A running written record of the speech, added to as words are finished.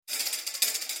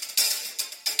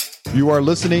You are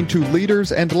listening to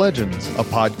Leaders and Legends, a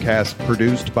podcast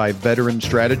produced by Veteran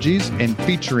Strategies and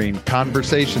featuring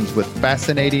conversations with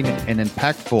fascinating and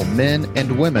impactful men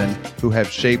and women who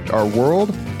have shaped our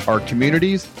world, our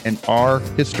communities, and our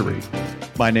history.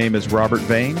 My name is Robert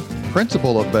Vane,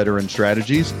 Principal of Veteran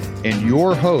Strategies, and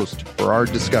your host for our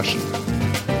discussion.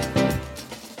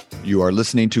 You are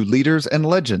listening to Leaders and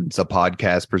Legends, a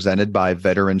podcast presented by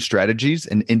Veteran Strategies,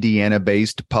 an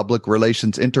Indiana-based public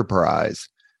relations enterprise,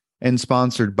 and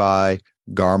sponsored by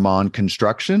Garmon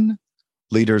Construction,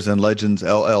 Leaders and Legends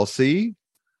LLC,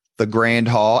 the Grand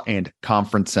Hall and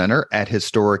Conference Center at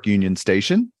Historic Union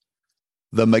Station,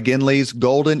 the McGinley's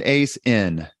Golden Ace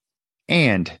Inn,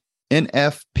 and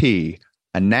NFP,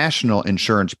 a national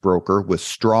insurance broker with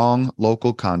strong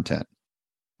local content.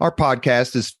 Our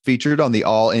podcast is featured on the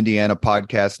All Indiana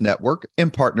Podcast Network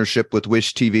in partnership with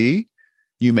Wish TV.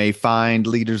 You may find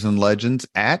Leaders and Legends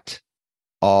at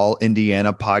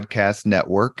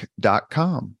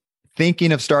allindianapodcastnetwork.com.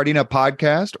 Thinking of starting a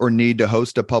podcast or need to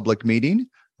host a public meeting?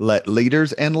 Let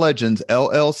Leaders and Legends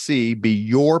LLC be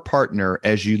your partner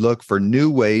as you look for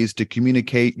new ways to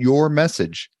communicate your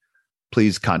message.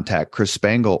 Please contact Chris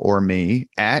Spangle or me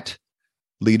at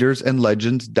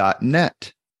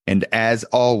leadersandlegends.net. And as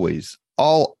always,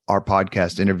 all our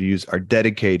podcast interviews are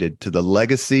dedicated to the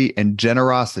legacy and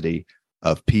generosity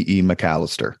of P.E.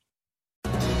 McAllister.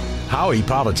 Howey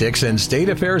Politics and State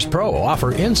Affairs Pro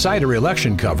offer insider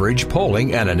election coverage,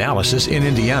 polling, and analysis in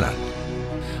Indiana.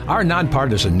 Our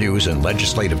nonpartisan news and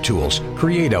legislative tools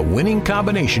create a winning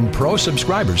combination pro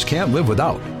subscribers can't live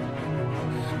without.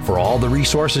 For all the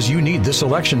resources you need this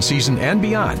election season and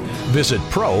beyond, visit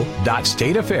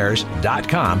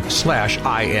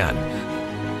pro.stateaffairs.com/IN.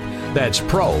 That's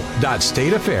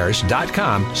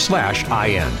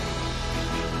pro.stateaffairs.com/IN.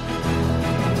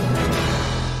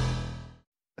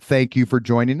 Thank you for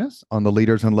joining us on the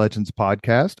Leaders and Legends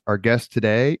podcast. Our guest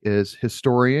today is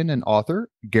historian and author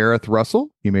Gareth Russell.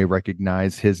 You may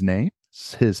recognize his name.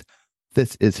 This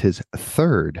is his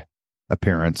third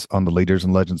appearance on the Leaders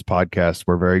and Legends podcast.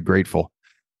 We're very grateful.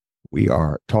 We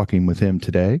are talking with him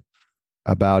today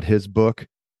about his book.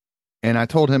 And I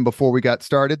told him before we got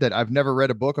started that I've never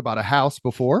read a book about a house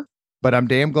before, but I'm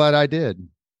damn glad I did.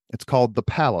 It's called The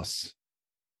Palace.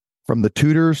 From the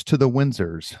Tudors to the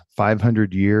Windsors,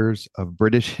 500 years of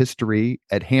British history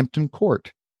at Hampton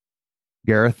Court.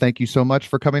 Gareth, thank you so much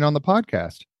for coming on the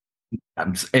podcast.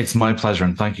 It's my pleasure,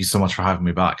 and thank you so much for having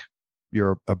me back.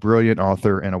 You're a brilliant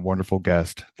author and a wonderful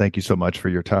guest. Thank you so much for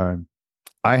your time.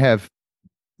 I have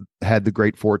had the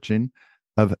great fortune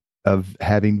of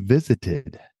having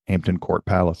visited Hampton Court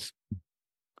Palace.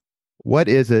 What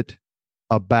is it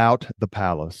about the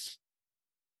palace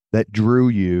that drew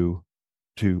you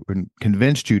to and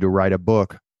convinced you to write a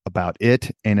book about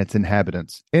it and its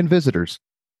inhabitants and visitors?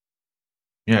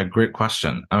 Yeah, great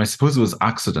question. I suppose it was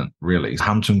accident, really.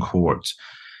 Hampton Court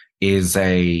is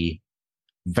a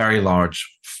very large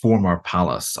former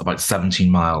palace, about 17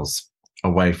 miles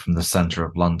away from the center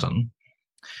of London.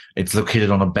 It's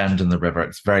located on a bend in the river.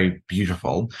 It's very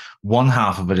beautiful. One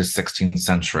half of it is 16th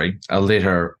century. A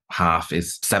later half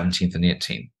is 17th and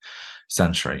 18th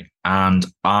century. And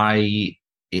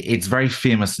it's very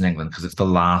famous in England because it's the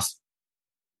last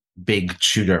big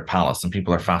Tudor palace, and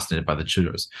people are fascinated by the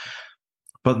Tudors.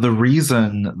 But the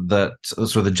reason that,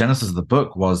 the genesis of the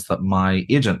book was that my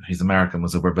agent, who's American,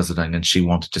 was over visiting and she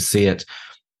wanted to see it.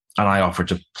 And I offered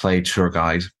to play tour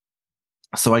guide.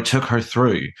 So I took her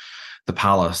through the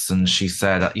palace and she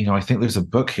said, I think there's a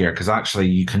book here because actually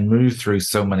you can move through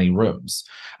so many rooms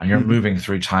and you're moving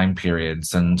through time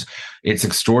periods and it's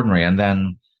extraordinary. And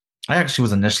then I actually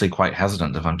was initially quite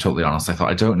hesitant, if I'm totally honest. I thought,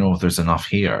 I don't know if there's enough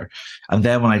here. And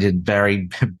then when I did very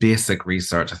basic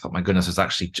research, I thought, my goodness, there's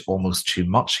actually almost too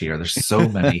much here. There's so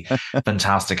many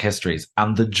fantastic histories.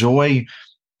 And the joy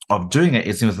of doing it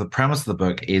is, the premise of the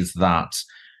book is that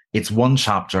it's one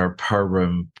chapter per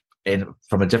room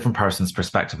from a different person's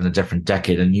perspective in a different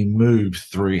decade, and you move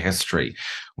through history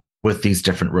with these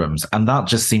different rooms. And that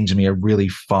just seemed to me a really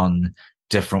fun,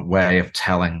 different way of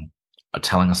telling a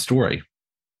story.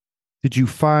 Did you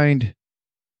find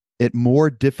it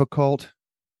more difficult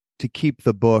to keep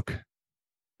the book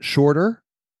shorter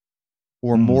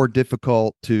or more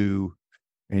difficult to,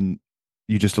 and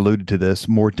you just alluded to this,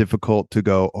 more difficult to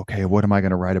go, okay, what am I going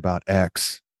to write about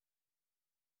X?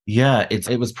 Yeah,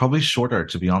 it was probably shorter,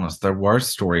 to be honest. There were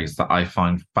stories that I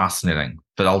found fascinating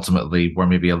that ultimately were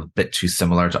maybe a bit too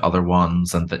similar to other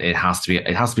ones, and that it has to be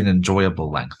an enjoyable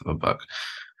length of a book.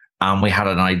 And we had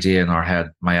an idea in our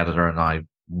head, my editor and I,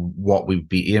 what we'd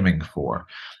be aiming for.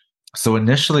 So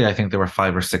initially, I think there were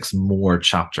 5 or 6 more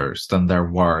chapters than there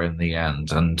were in the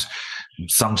end. And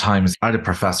sometimes I had a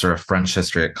professor of French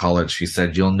history at college who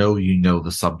said, you know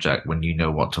the subject when you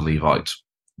know what to leave out.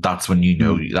 That's when you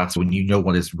know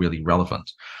what is really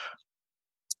relevant.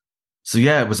 So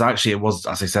yeah, it was,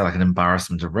 as I said, like an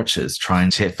embarrassment of riches trying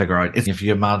to figure out, if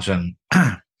you imagine,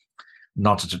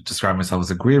 not to describe myself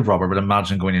as a grave robber, but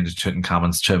imagine going into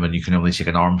Tutankhamun's tomb and you can only take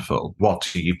an armful. What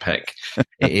do you pick?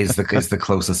 It is the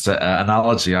closest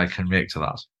analogy I can make to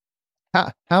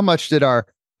that. How much did our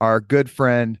good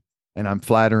friend, and I'm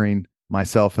flattering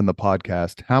myself in the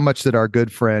podcast, how much did our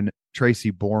good friend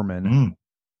Tracy Borman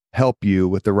help you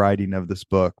with the writing of this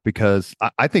book? Because I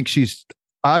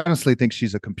honestly think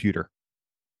she's a computer.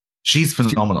 She's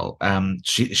phenomenal.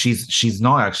 She's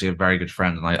now actually a very good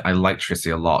friend, and I like Tracy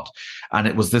a lot. And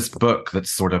it was this book that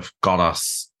sort of got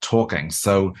us talking.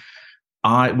 So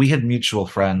we had mutual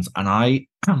friends, and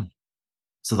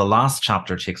so the last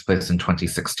chapter takes place in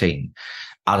 2016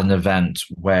 at an event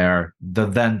where the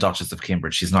then Duchess of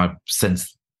Cambridge, she's now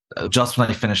since, just when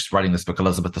I finished writing this book,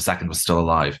 Elizabeth II was still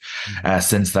alive.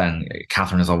 Since then,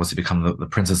 Catherine has obviously become the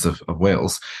Princess of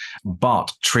Wales.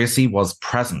 But Tracy was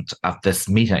present at this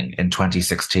meeting in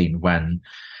 2016 when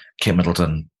Kate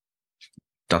Middleton,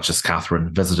 Duchess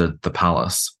Catherine, visited the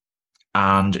palace.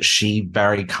 And she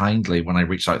very kindly, when I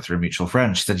reached out through a mutual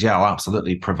friend, she said, yeah, I'll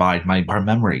absolutely provide her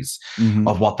memories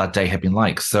of what that day had been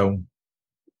like. So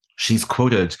she's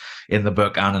quoted in the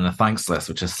book and in the thanks list,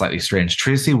 which is slightly strange.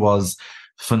 Tracy was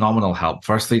phenomenal help.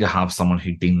 Firstly, to have someone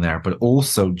who'd been there, but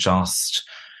also just,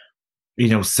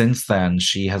 since then,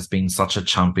 she has been such a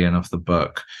champion of the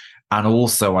book. And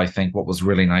also, I think what was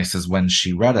really nice is when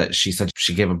she read it, she said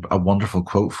she gave a wonderful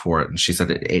quote for it. And she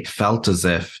said it felt as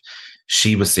if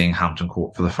she was seeing Hampton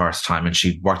Court for the first time, and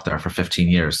she'd worked there for 15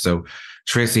 years. So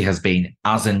Tracy has been,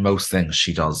 as in most things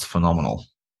she does, phenomenal.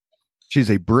 She's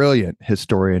a brilliant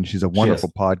historian. She's a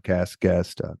wonderful podcast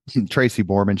guest. Tracy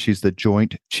Borman, she's the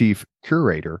Joint Chief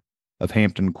Curator of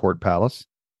Hampton Court Palace.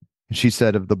 And she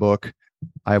said of the book,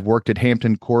 I have worked at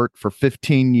Hampton Court for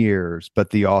 15 years, but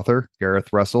the author,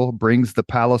 Gareth Russell, brings the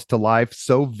palace to life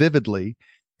so vividly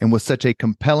and with such a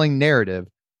compelling narrative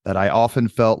that I often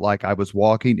felt like I was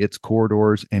walking its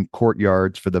corridors and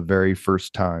courtyards for the very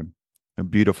first time. A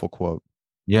beautiful quote.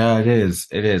 Yeah, it is.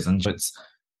 It is. And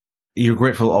you're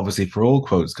grateful, obviously, for all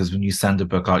quotes, because when you send a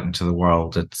book out into the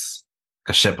world, it's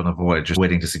a ship on a voyage, just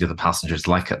waiting to see if the passengers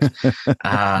like it.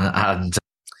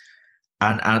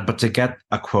 But to get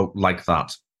a quote like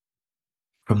that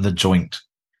from the Joint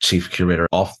Chief Curator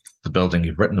of the building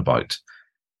you've written about,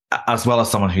 as well as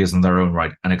someone who is in their own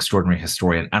right an extraordinary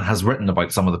historian and has written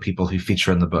about some of the people who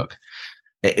feature in the book,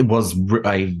 it was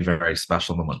a very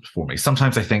special moment for me.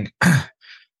 Sometimes I think,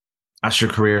 as your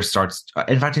career starts,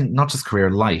 in fact, not just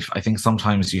career, life, I think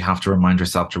sometimes you have to remind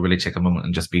yourself to really take a moment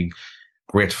and just be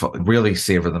grateful, really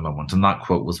savor the moment. And that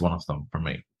quote was one of them for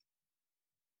me.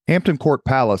 Hampton Court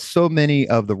Palace, so many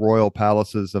of the royal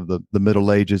palaces of the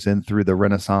Middle Ages and through the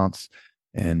Renaissance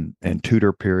and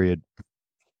Tudor period,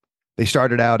 they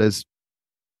started out as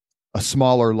a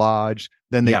smaller lodge,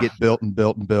 then they get built and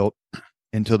built and built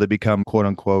until they become, quote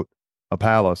unquote, a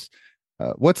palace.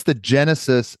 What's the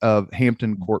genesis of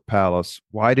Hampton Court Palace?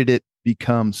 Why did it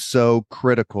become so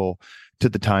critical to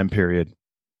the time period?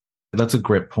 That's a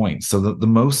great point. So the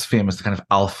most famous, the kind of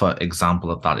alpha example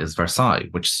of that is Versailles,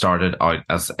 which started out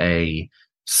as a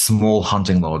small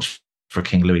hunting lodge for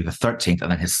King Louis XIII,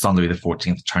 and then his son Louis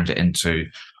XIV turned it into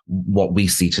what we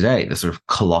see today, the sort of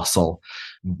colossal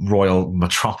royal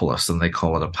metropolis, and they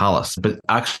call it a palace. But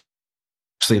actually,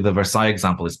 the Versailles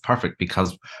example is perfect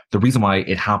because the reason why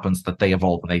it happens that they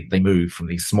evolve and they move from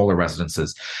these smaller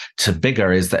residences to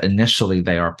bigger is that initially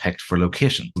they are picked for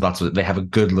location. That's what they have, a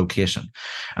good location.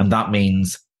 And that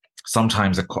means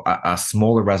sometimes a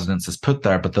smaller residence is put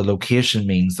there, but the location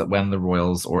means that when the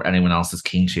royals or anyone else is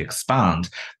keen to expand,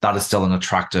 that is still an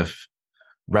attractive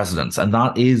residence. And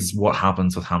that is what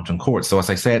happens with Hampton Court. So as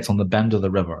I say, it's on the bend of the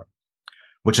river,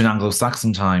 which in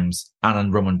Anglo-Saxon times and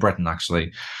in Roman Britain,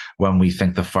 actually, when we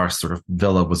think the first sort of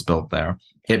villa was built there,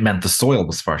 it meant the soil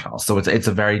was fertile. So it's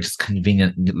a very just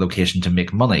convenient location to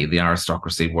make money. The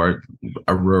aristocracy were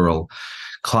a rural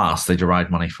class. They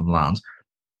derived money from land.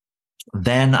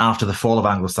 Then after the fall of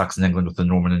Anglo-Saxon England with the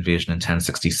Norman invasion in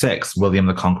 1066, William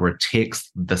the Conqueror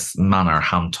takes this manor,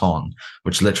 Hampton,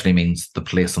 which literally means the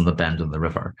place on the bend of the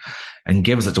river, and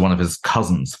gives it to one of his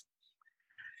cousins.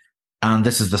 And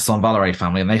this is the Saint Valery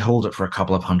family, and they hold it for a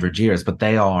couple of hundred years, but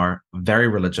they are very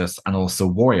religious and also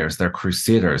warriors. They're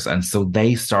crusaders. And so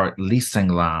they start leasing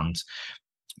land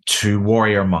to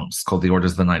warrior monks called the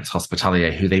Orders of the Knights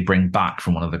Hospitalier, who they bring back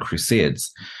from one of the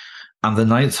crusades. And the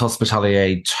Knights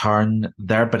Hospitalier turn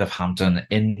their bit of Hampton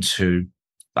into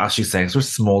as you say, sort of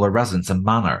smaller residence and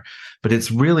manor, but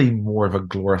it's really more of a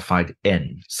glorified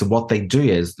inn. So what they do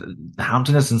is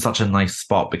Hampton is in such a nice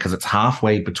spot because it's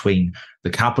halfway between the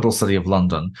capital city of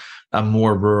London and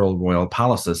more rural royal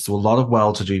palaces. So a lot of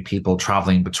well-to-do people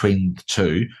traveling between the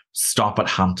two stop at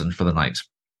Hampton for the night.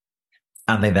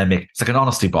 And they then make, it's like an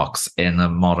honesty box in a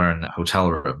modern hotel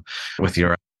room with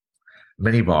your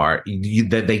minibar.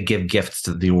 They give gifts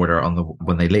to the order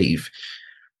when they leave.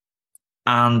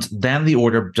 And then the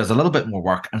order does a little bit more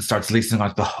work and starts leasing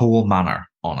out the whole manor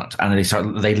on it.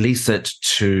 And they lease it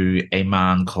to a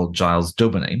man called Giles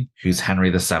Daubeny, who's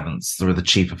Henry VII, sort of the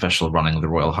chief official running the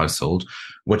royal household,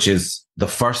 which is the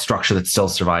first structure that still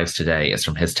survives today is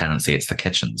from his tenancy. It's the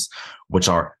kitchens, which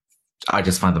are, I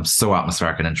just find them so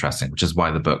atmospheric and interesting, which is why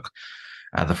the book,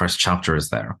 the first chapter is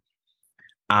there.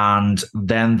 And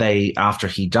then after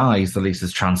he dies, the lease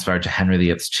is transferred to Henry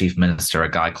VIII's chief minister,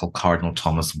 a guy called Cardinal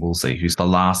Thomas Wolsey, who's the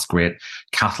last great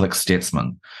Catholic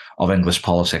statesman of English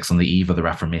politics on the eve of the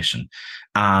Reformation.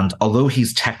 And although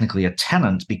he's technically a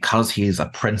tenant, because he is a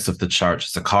prince of the church,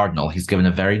 as a cardinal, he's given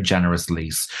a very generous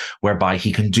lease whereby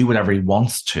he can do whatever he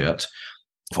wants to it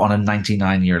on a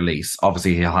 99-year lease.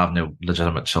 Obviously, he'll have no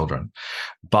legitimate children.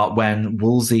 But when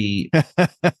Wolsey...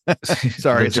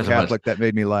 Sorry, as a Catholic, that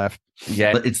made me laugh.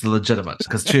 Yeah, it's legitimate,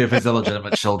 because two of his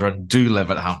illegitimate children do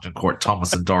live at Hampton Court,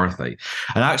 Thomas and Dorothy.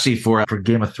 And actually, for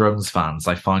Game of Thrones fans,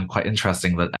 I found quite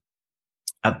interesting that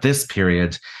at this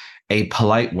period, a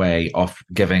polite way of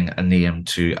giving a name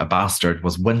to a bastard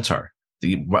was Winter.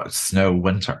 The Snow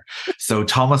Winter. So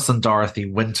Thomas and Dorothy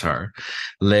Winter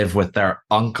live with their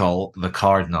uncle, the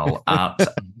Cardinal, at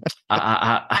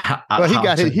well,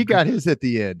 he got his at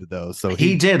the end though. So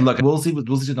he did. Look, Wolsey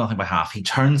did nothing by half. He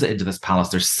turns it into this palace.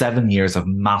 There's 7 years of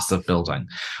massive building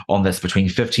on this between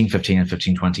 1515 and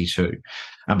 1522.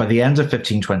 And by the end of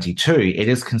 1522, it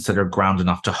is considered ground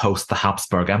enough to host the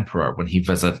Habsburg Emperor when he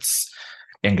visits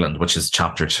England, which is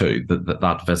chapter 2,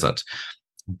 that visit.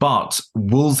 But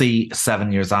Wolsey,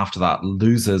 7 years after that,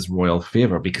 loses royal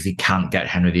favour because he can't get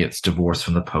Henry VIII's divorce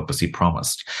from the Pope as he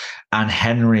promised. And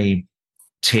Henry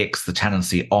takes the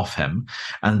tenancy off him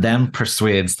and then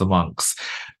persuades the monks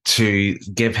to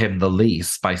give him the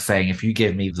lease by saying, if you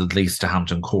give me the lease to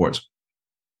Hampton Court,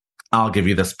 I'll give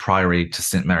you this priory to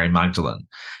St. Mary Magdalene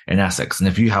in Essex. And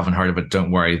if you haven't heard of it,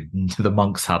 don't worry, the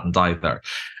monks hadn't either.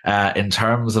 In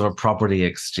terms of a property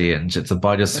exchange, it's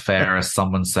about as fair as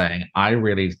someone saying, I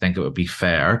really think it would be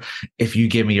fair if you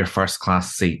give me your first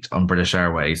class seat on British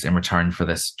Airways in return for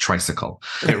this tricycle.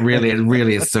 It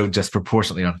really is so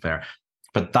disproportionately unfair.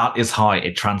 But that is how it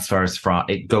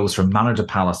it goes from manor to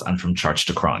palace and from church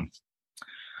to crown.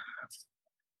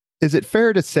 Is it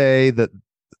fair to say that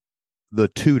the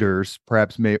Tudors,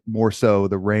 perhaps more so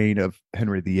the reign of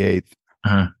Henry VIII,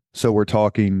 so we're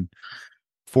talking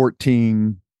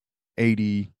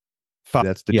 1485,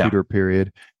 that's the Tudor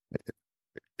period,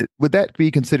 would that be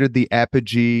considered the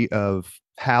apogee of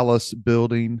palace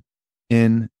building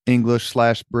in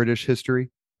English/British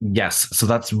history? Yes. So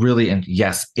that's really,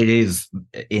 yes, it is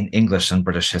in English and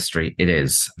British history. It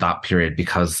is that period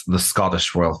because the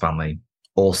Scottish royal family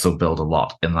also build a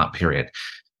lot in that period.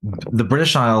 The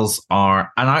British Isles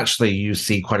are, and actually you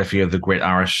see quite a few of the great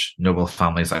Irish noble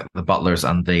families like the Butlers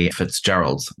and the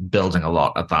Fitzgeralds building a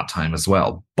lot at that time as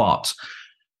well. But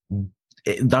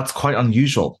that's quite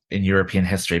unusual in European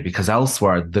history because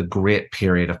elsewhere, the great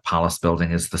period of palace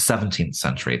building is the 17th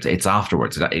century. It's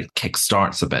afterwards. It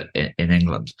kickstarts a bit in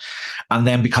England. And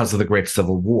then because of the Great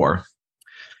Civil War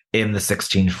in the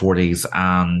 1640s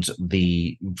and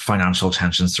the financial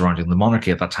tensions surrounding the monarchy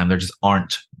at that time, there just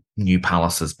aren't new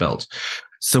palaces built.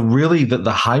 So really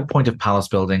the high point of palace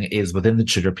building is within the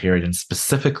Tudor period, and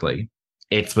specifically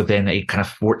it's within a kind of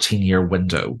 14-year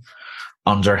window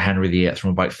under Henry VIII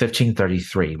from about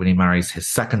 1533 when he marries his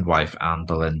second wife, Anne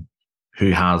Boleyn,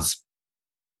 who has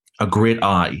a great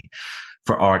eye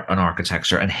for art and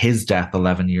architecture, and his death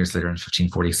 11 years later in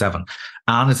 1547.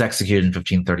 Anne is executed in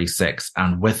 1536,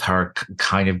 and with her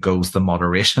kind of goes the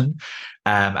moderation,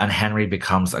 and Henry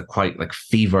becomes a quite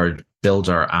fevered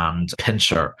builder and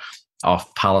pincher of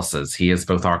palaces. He is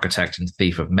both architect and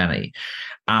thief of many.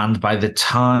 And by the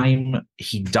time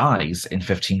he dies in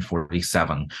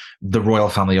 1547, the royal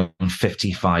family owned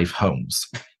 55 homes.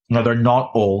 Now, they're not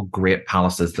all great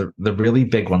palaces. The really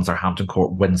big ones are Hampton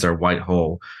Court, Windsor,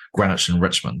 Whitehall, Greenwich, and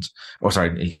Richmond. Or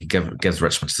sorry, he gives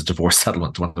Richmond as a divorce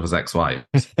settlement to one of his ex-wives.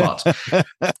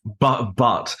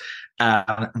 But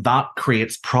That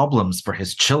creates problems for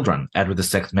his children, Edward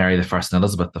VI, Mary I, and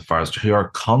Elizabeth I, who are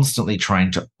constantly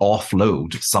trying to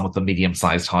offload some of the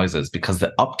medium-sized houses because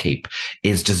the upkeep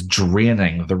is just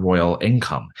draining the royal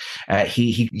income.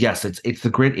 Yes, it's the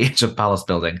great age of palace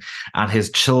building, and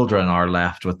his children are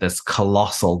left with this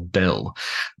colossal bill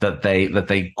that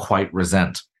they quite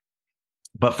resent.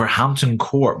 But for Hampton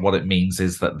Court, what it means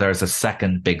is that there's a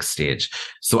second big stage.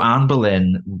 So Anne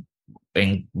Boleyn,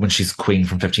 when she's queen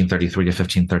from 1533 to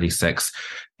 1536,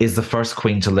 is the first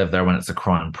queen to live there when it's a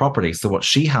crown property. So what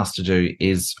she has to do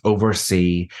is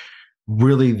oversee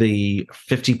really a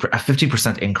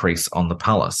 50% increase on the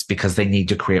palace, because they need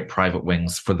to create private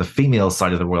wings for the female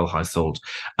side of the royal household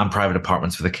and private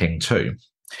apartments for the king too.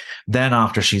 Then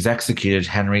after she's executed,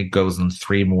 Henry goes on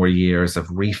 3 more years of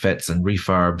refits and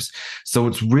refurbs. So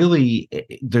it's really,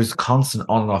 there's constant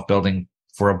on and off building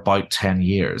for about 10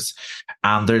 years.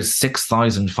 And there's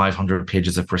 6,500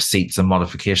 pages of receipts and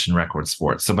modification records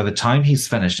for it. So by the time he's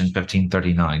finished in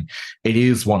 1539, it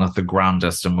is one of the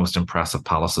grandest and most impressive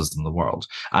palaces in the world.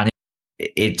 And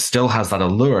it still has that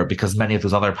allure, because many of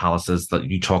those other palaces that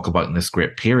you talk about in this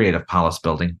great period of palace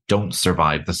building don't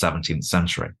survive the 17th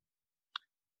century.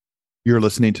 You're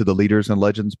listening to the Leaders and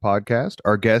Legends podcast.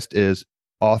 Our guest is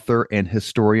author and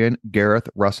historian Gareth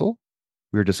Russell.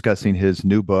 We're discussing his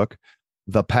new book,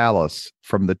 The Palace,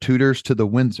 From the Tudors to the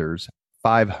Windsors,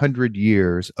 500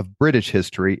 Years of British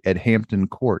History at Hampton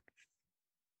Court.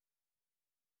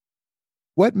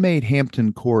 What made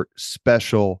Hampton Court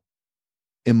special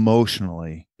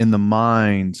emotionally in the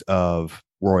minds of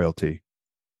royalty?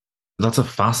 That's a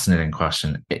fascinating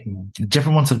question.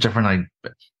 Different ones have different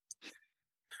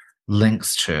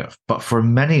links to it, but for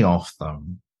many of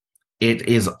them, it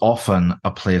is often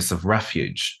a place of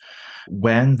refuge.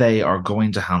 When they are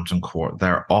going to Hampton Court,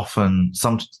 they're often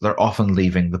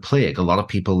leaving the plague. A lot of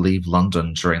people leave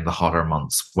London during the hotter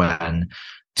months when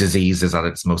disease is at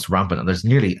its most rampant, and there's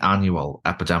nearly annual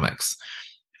epidemics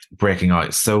breaking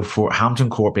out. So for Hampton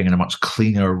Court being in a much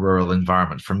cleaner rural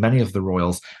environment, for many of the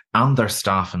royals and their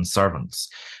staff and servants,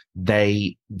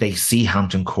 they see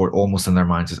Hampton Court almost in their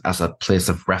minds as a place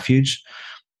of refuge.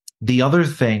 The other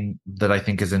thing that I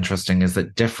think is interesting is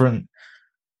that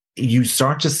you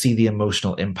start to see the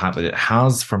emotional impact that it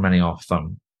has for many of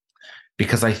them,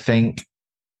 because I think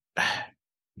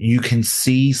you can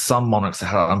see some monarchs that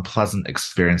had unpleasant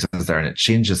experiences there, and it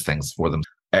changes things for them.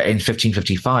 In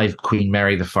 1555, Queen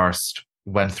Mary I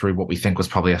went through what we think was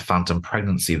probably a phantom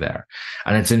pregnancy there.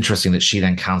 And it's interesting that she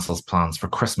then cancels plans for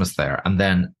Christmas there. And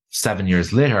then 7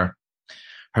 years later,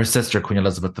 her sister, Queen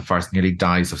Elizabeth I, nearly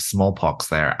dies of smallpox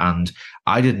there. And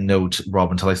I didn't know,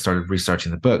 Rob, until I started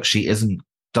researching the book, she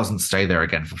doesn't stay there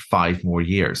again for 5 more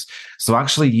years. So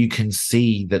actually you can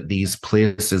see that these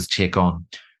places take on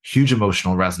huge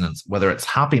emotional resonance, whether it's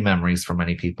happy memories for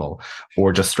many people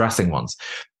or distressing ones.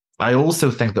 I also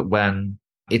think that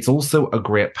it's also a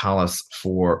great palace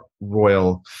for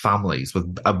royal families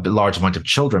with a large amount of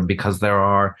children, because there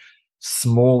are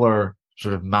smaller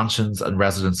sort of mansions and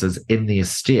residences in the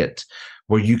estate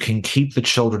where you can keep the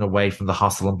children away from the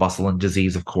hustle and bustle and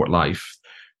disease of court life,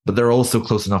 but they're also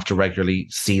close enough to regularly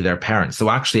see their parents. So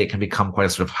actually it can become quite a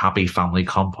sort of happy family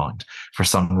compound for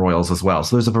some royals as well.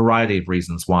 So there's a variety of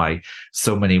reasons why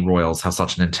so many royals have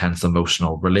such an intense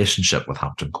emotional relationship with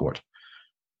Hampton Court.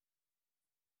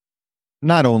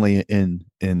 Not only in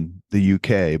the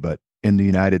UK, but in the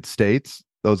United States,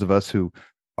 those of us who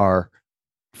are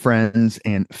friends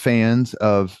and fans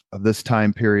of this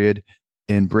time period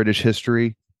in British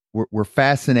history, we're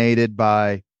fascinated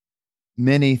by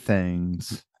many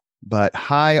things, but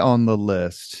high on the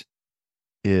list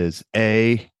is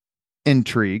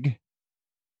intrigue.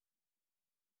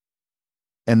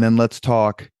 And then let's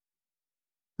talk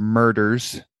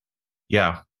murders.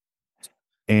 Yeah.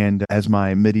 And as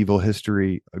my medieval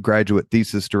history graduate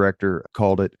thesis director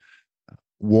called it,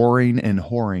 warring and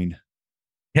whoring.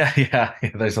 Yeah,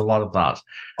 there's a lot of that.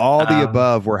 All the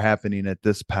above were happening at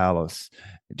this palace.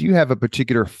 Do you have a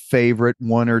particular favorite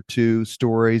 1 or 2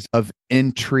 stories of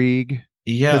intrigue?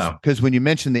 Yeah. Because when you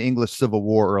mentioned the English Civil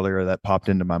War earlier, that popped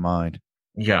into my mind.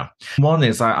 Yeah. One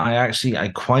is I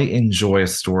quite enjoy a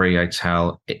story I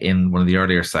tell in one of the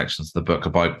earlier sections of the book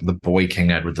about the boy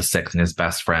King Edward VI and his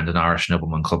best friend, an Irish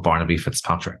nobleman called Barnaby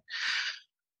Fitzpatrick.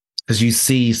 Because you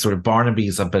see sort of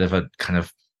Barnaby's a bit of a kind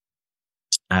of,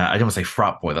 I don't want to say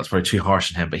frat boy, that's probably too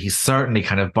harsh on him, but he's certainly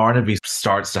Barnaby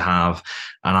starts to have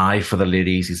an eye for the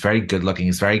ladies. He's very good looking.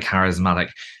 He's very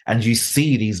charismatic. And you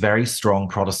see these very strong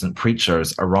Protestant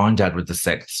preachers around Edward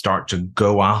VI start to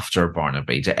go after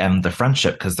Barnaby to end the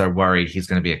friendship, because they're worried he's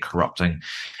going to be a corrupting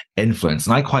influence.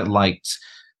 And I quite liked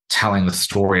telling the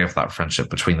story of that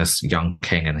friendship between this young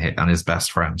king and his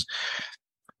best friend.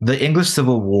 The English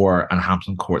Civil War and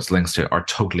Hampton Court's links to it are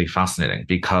totally fascinating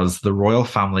because the royal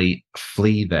family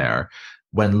flee there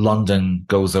when London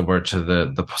goes over to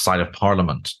the side of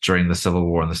Parliament during the Civil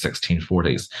War in the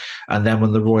 1640s. And then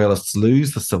when the Royalists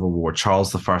lose the Civil War,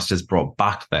 Charles I is brought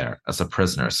back there as a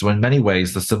prisoner. So in many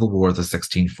ways, the Civil War of the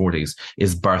 1640s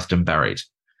is birthed and buried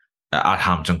at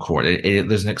Hampton Court.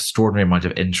 There's an extraordinary amount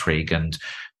of intrigue and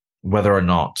whether or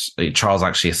not Charles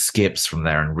actually escapes from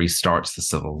there and restarts the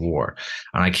Civil War.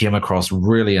 And I came across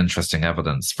really interesting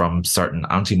evidence from certain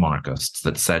anti-monarchists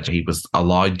that said he was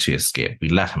allowed to escape. We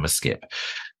let him escape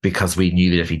because we knew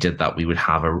that if he did that, we would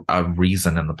have a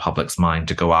reason in the public's mind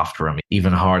to go after him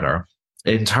even harder.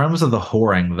 In terms of the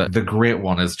whoring, the great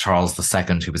one is Charles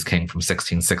II, who was king from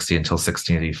 1660 until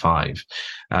 1685.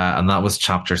 And that was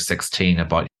chapter 16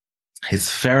 about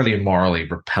his fairly morally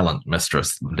repellent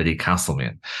mistress, Lady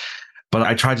Castlemaine. But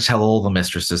I tried to tell all the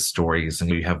mistresses' stories,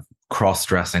 and you have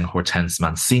cross-dressing Hortense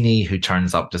Mancini, who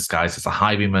turns up disguised as a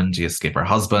highwayman to escape her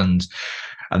husband.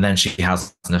 And then she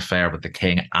has an affair with the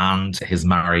king and his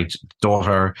married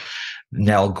daughter.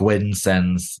 Nell Gwynn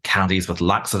sends candies with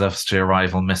laxatives to a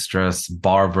rival mistress,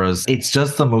 Barbara's. It's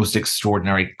just the most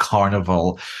extraordinary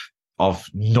carnival of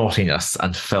naughtiness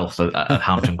and filth at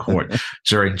Hampton Court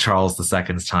during Charles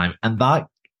II's time. And that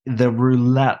the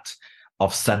roulette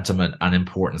of sentiment and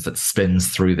importance that spins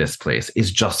through this place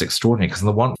is just extraordinary.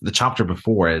 Because the chapter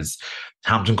before is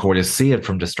Hampton Court is saved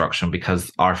from destruction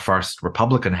because our first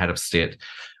Republican head of state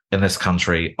in this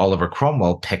country, Oliver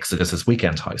Cromwell, picks it as his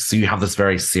weekend house. So you have this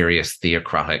very serious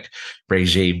theocratic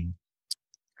regime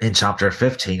in chapter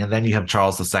 15, and then you have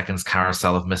Charles II's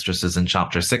carousel of mistresses in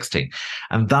chapter 16.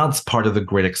 And that's part of the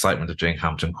great excitement of doing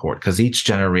Hampton Court, because each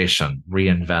generation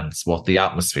reinvents what the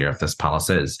atmosphere of this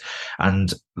palace is.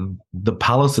 And the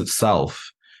palace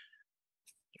itself,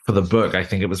 for the book, I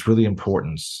think it was really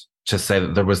important to say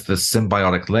that there was this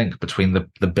symbiotic link between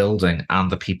the building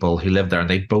and the people who lived there, and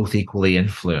they both equally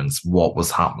influence what was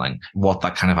happening, what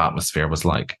that kind of atmosphere was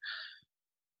like.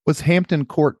 Was Hampton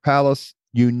Court Palace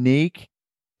unique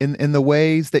in the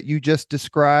ways that you just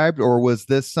described, or was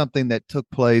this something that took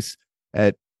place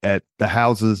at the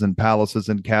houses and palaces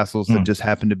and castles that just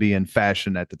happened to be in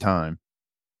fashion at the time?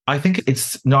 I think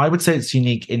I would say it's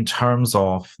unique in terms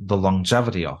of the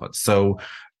longevity of it. So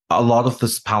a lot of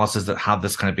the palaces that had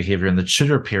this kind of behavior in the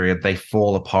Tudor period, they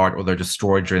fall apart or they're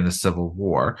destroyed during the Civil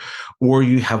War. Or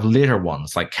you have later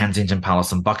ones like Kensington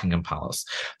Palace and Buckingham Palace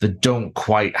that don't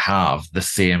quite have the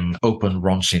same open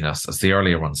raunchiness as the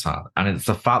earlier ones had. And it's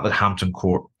the fact that Hampton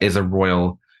Court is a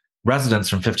royal residence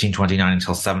from 1529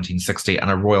 until 1760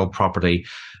 and a royal property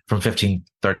from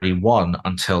 1531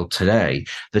 until today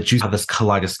that you have this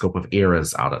kaleidoscope of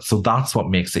eras at it. So that's what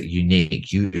makes it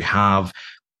unique. You have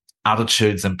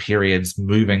attitudes and periods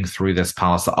moving through this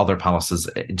palace that other palaces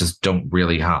just don't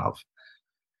really have.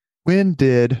 When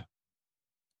did,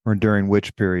 or during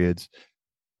which periods,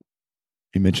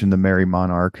 you mentioned the Merry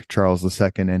Monarch, Charles II,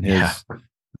 and his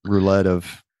roulette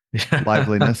of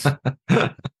liveliness.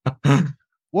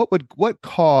 What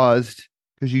caused,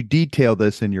 because you detail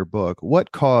this in your book,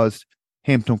 what caused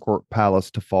Hampton Court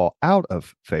Palace to fall out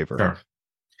of favor? Sure.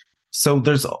 So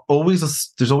there's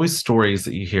always stories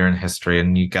that you hear in history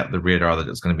and you get the radar that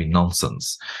it's going to be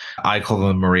nonsense. I call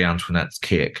them Marie Antoinette's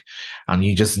cake, and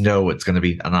you just know it's going to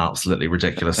be an absolutely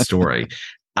ridiculous story.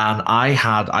 And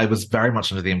I was very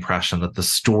much under the impression that the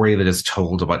story that is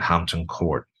told about Hampton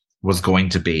Court was going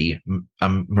to be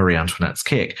Marie Antoinette's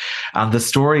cake. And the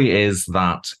story is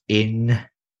that in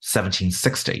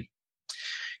 1760,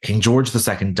 King George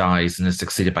II dies and is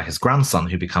succeeded by his grandson,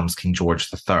 who becomes King George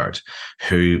III,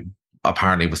 who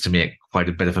apparently was to make quite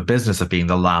a bit of a business of being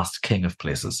the last king of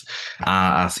places,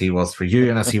 as he was for you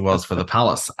and as he was for the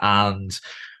palace. And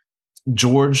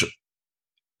George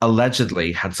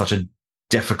allegedly had such a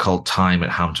difficult time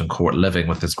at Hampton Court living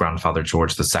with his grandfather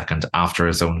George II after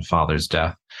his own father's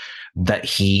death that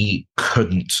he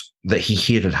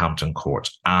hated Hampton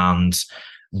Court. And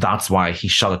that's why he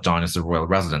shut it down as a royal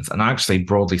residence. And actually,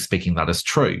 broadly speaking, that is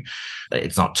true.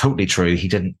 It's not totally true. He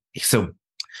didn't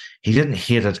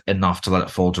hate it enough to let it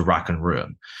fall to rack and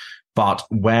ruin. But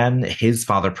when his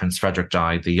father, Prince Frederick,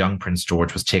 died, the young Prince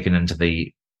George was taken into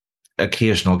the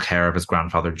occasional care of his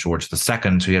grandfather, George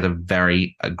II, who had a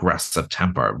very aggressive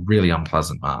temper, really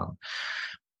unpleasant man.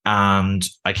 And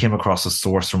I came across a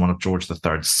source from one of George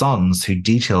III's sons who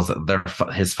details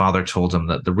that his father told him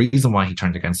that the reason why he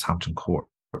turned against Hampton Court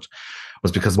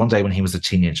was because one day when he was a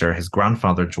teenager, his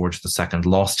grandfather, George II,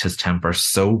 lost his temper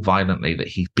so violently that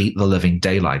he beat the living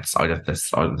daylights out of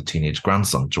the teenage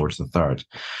grandson, George III.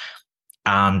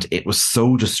 And it was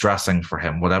so distressing for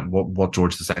him, what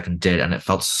George II did, and it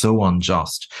felt so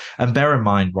unjust. And bear in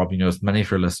mind, Rob, as many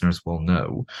of your listeners will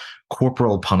know,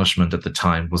 corporal punishment at the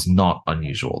time was not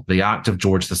unusual. The act of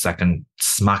George II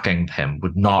smacking him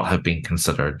would not have been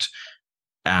considered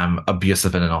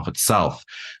abusive in and of itself.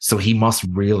 So he must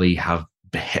really have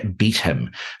beat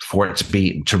him for it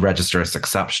to register as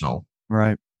exceptional.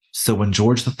 Right. So when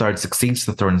George III succeeds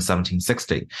to the throne in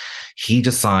 1760, he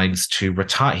decides to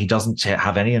retire. He doesn't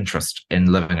have any interest in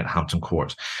living at Hampton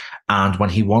Court. And when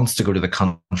he wants to go to the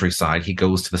countryside, he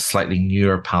goes to the slightly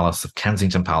newer palace of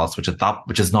Kensington Palace, which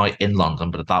is now in London,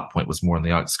 but at that point was more on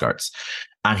the outskirts.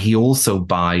 And he also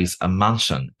buys a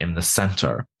mansion in the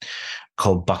centre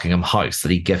called Buckingham House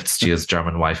that he gifts to his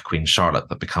German wife, Queen Charlotte,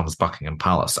 that becomes Buckingham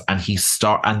Palace.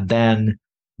 And then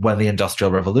when the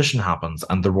Industrial Revolution happens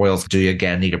and the royals do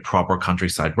again need a proper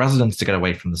countryside residence to get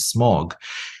away from the smog,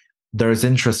 there's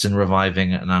interest in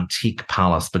reviving an antique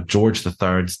palace, but George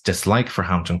III's dislike for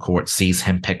Hampton Court sees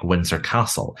him pick Windsor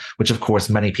Castle, which of course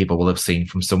many people will have seen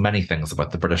from so many things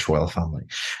about the British royal family.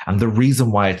 And the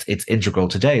reason why it's integral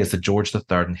today is that George III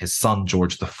and his son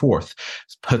George IV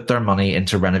put their money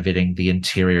into renovating the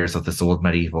interiors of this old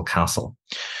medieval castle.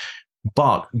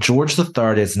 But George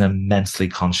III is an immensely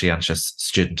conscientious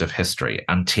student of history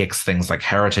and takes things like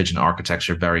heritage and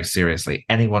architecture very seriously.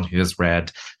 Anyone who has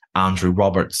read Andrew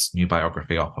Roberts' new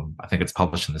biography of him, I think it's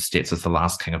published in the States as The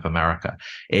Last King of America.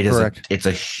 It's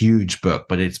a huge book,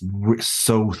 but it's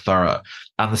so thorough.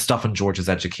 And the stuff in George's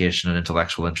education and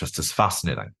intellectual interest is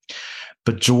fascinating.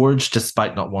 But George,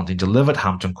 despite not wanting to live at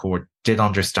Hampton Court, did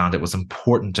understand it was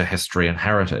important to history and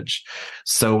heritage.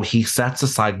 So he sets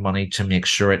aside money to make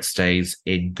sure it stays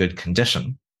in good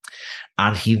condition.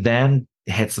 And he then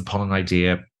hits upon an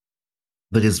idea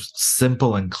that is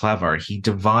simple and clever. He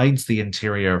divides the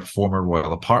interior of former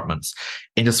royal apartments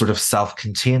into sort of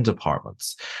self-contained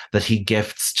apartments that he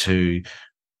gifts to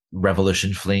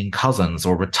revolution fleeing cousins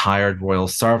or retired royal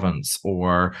servants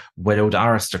or widowed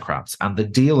aristocrats. And the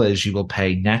deal is you will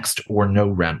pay next or no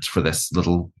rent for this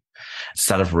little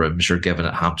set of rooms you're given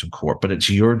at Hampton Court, but it's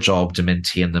your job to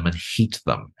maintain them and heat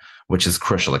them, which is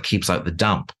crucial. It keeps out the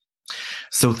damp.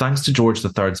 So thanks to George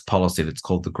III's policy that's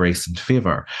called the grace and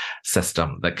favour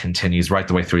system that continues right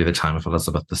the way through the time of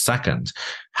Elizabeth II,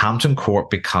 Hampton Court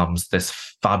becomes this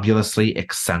fabulously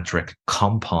eccentric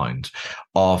compound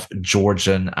of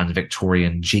Georgian and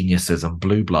Victorian geniuses and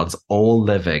blue bloods all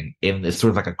living in this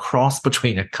sort of like a cross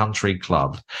between a country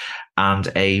club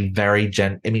and a very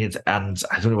and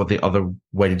I don't know what the other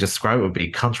way to describe it would be,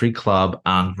 country club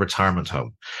and retirement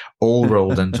home, all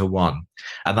rolled into one.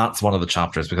 And that's one of the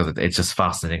chapters because it's just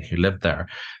fascinating who lived there.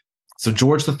 So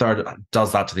George III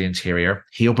does that to the interior.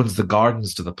 He opens the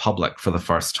gardens to the public for the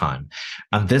first time.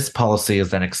 And this policy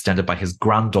is then extended by his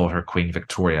granddaughter, Queen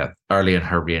Victoria, early in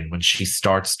her reign, when she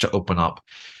starts to open up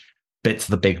bits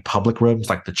of the big public rooms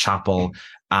like the chapel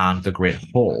and the Great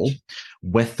Hall,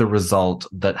 with the result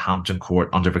that Hampton Court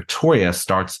under Victoria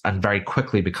starts and very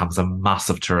quickly becomes a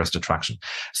massive tourist attraction.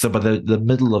 So by the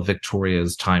middle of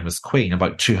Victoria's time as Queen,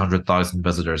 about 200,000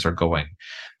 visitors are going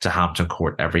to Hampton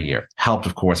Court every year, helped,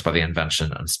 of course, by the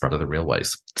invention and spread of the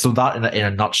railways. So that, in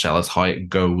a nutshell, is how it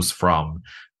goes from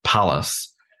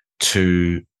palace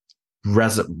to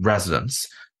residence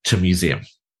to museum.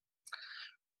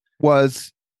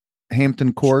 Was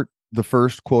Hampton Court the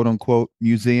first quote unquote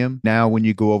museum? Now, when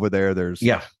you go over there, there's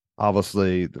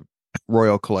obviously the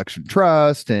Royal Collection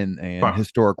Trust and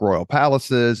historic royal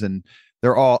palaces, and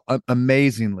they're all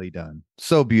amazingly done,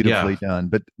 so beautifully done.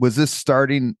 But was this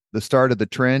starting the start of the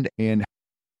trend, and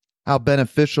how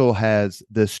beneficial has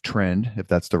this trend, if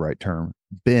that's the right term,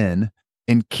 been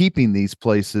in keeping these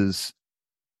places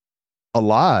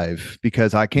alive?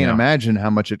 Because I can't imagine how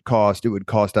much it would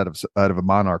cost out of a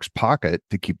monarch's pocket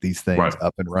to keep these things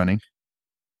up and running.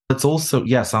 It's also,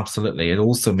 yes, absolutely. It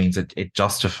also means it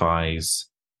justifies.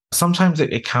 Sometimes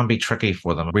it can be tricky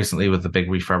for them. Recently, with the big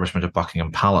refurbishment of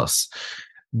Buckingham Palace,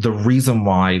 the reason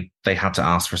why they had to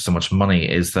ask for so much money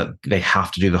is that they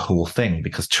have to do the whole thing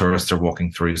because tourists are walking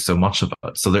through so much of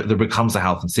it. So there becomes a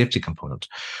health and safety component.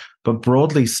 But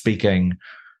broadly speaking,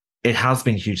 it has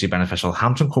been hugely beneficial.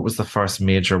 Hampton Court was the first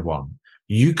major one.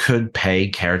 You could pay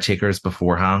caretakers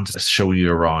beforehand to show you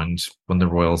around when the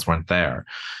royals weren't there.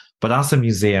 But as a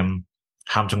museum,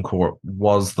 Hampton Court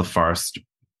was the first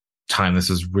time this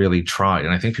was really tried.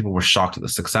 And I think people were shocked at the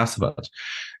success of it.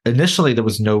 Initially, there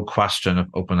was no question of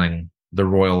opening the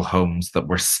royal homes that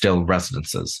were still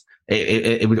residences.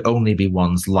 It would only be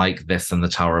ones like this in the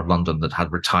Tower of London that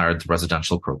had retired the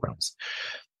residential programs.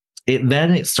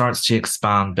 It starts to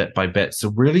expand bit by bit. So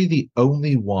really the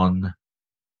only one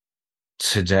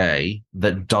today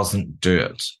that doesn't do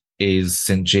it is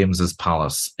St. James's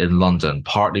Palace in London,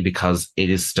 partly because it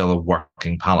is still a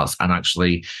working palace. And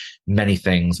actually, many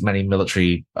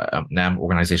military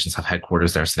organizations have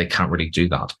headquarters there, so they can't really do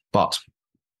that. But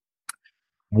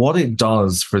what it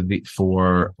does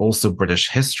for also British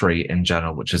history in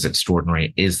general, which is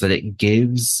extraordinary, is that it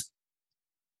gives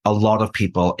a lot of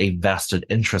people a vested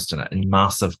interest in it and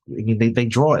massive. I mean,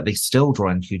 they still draw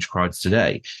in huge crowds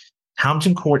today.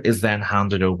 Hampton Court is then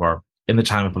handed over in the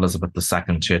time of Elizabeth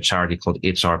II to a charity called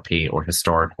HRP, or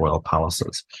Historic Royal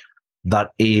Palaces, that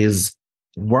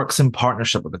works in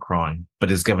partnership with the Crown,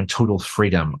 but is given total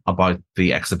freedom about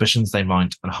the exhibitions they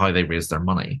mount and how they raise their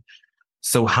money.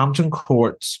 So Hampton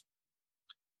Court,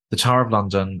 the Tower of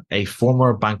London, a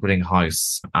former banqueting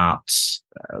house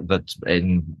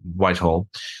in Whitehall,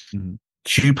 mm-hmm.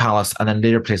 Kew Palace, and then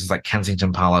later places like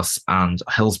Kensington Palace and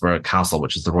Hillsborough Castle,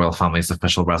 which is the royal family's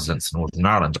official residence in Northern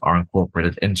Ireland, are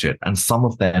incorporated into it. And some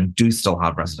of them do still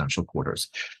have residential quarters.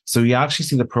 So you actually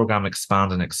see the programme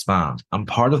expand and expand. And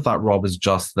part of that, Rob, is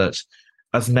just that,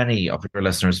 as many of your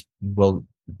listeners will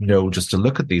know just to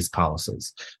look at these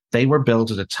palaces, they were built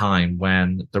at a time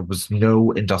when there was no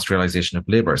industrialization of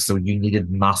labour. So you needed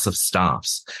massive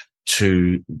staffs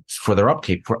for their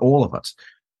upkeep, for all of it.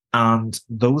 And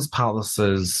those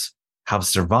palaces have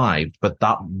survived, but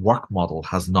that work model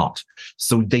has not.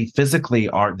 So they physically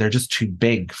they're just too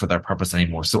big for their purpose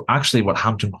anymore. So actually what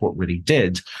Hampton Court really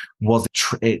did was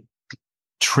it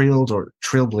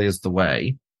trailblazed the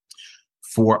way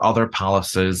for other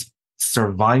palaces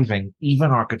surviving, even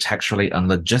architecturally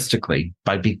and logistically,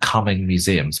 by becoming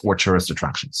museums or tourist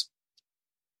attractions.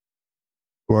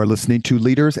 You are listening to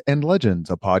Leaders and Legends,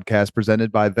 a podcast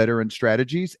presented by Veteran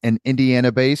Strategies, an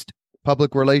Indiana-based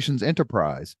public relations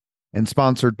enterprise, and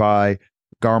sponsored by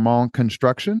Gareth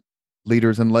Construction,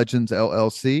 Leaders and Legends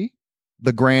LLC,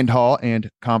 the Grand Hall and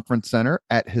Conference Center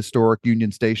at Historic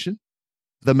Union Station,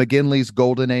 the McGinley's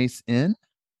Golden Ace Inn,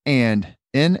 and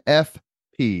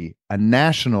NFP, a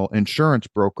national insurance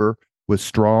broker with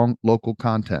strong local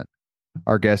content.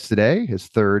 Our guest today, his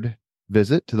third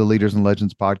visit to the Leaders and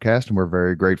Legends podcast, and we're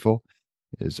very grateful,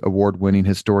 is award-winning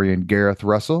historian Gareth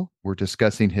Russell. We're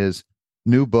discussing his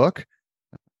new book,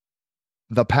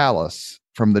 The Palace,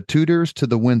 From the Tudors to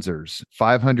the Windsors,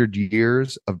 500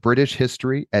 Years of British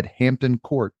History at Hampton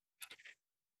Court.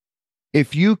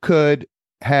 If you could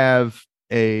have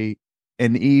an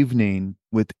evening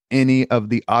with any of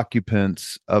the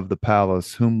occupants of the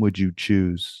palace, whom would you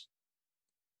choose?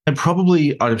 I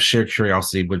probably, out of sheer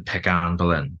curiosity, would pick Anne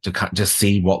Boleyn to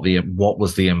see what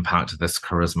was the impact of this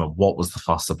charisma, what was the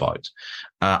fuss about.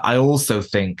 I also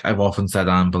think, I've often said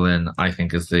Anne Boleyn, I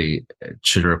think, is the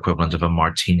Tudor equivalent of a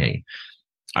martini.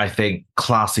 I think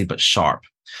classy but sharp.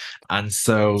 And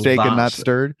so shaken, not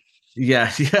stirred.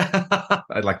 Yeah,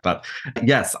 I like that.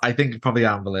 Yes, I think probably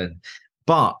Anne Boleyn.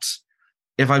 But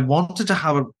if I wanted to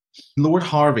have Lord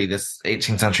Harvey, this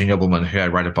 18th century nobleman who I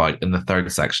write about in the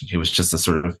third section, who was just a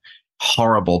sort of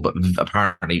horrible but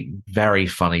apparently very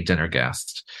funny dinner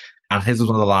guest. And his was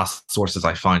one of the last sources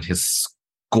I found, his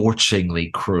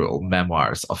scorchingly cruel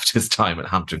memoirs of his time at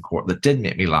Hampton Court that did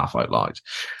make me laugh out loud.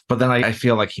 But then I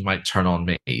feel like he might turn on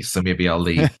me, so maybe I'll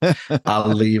leave. I'll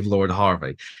leave Lord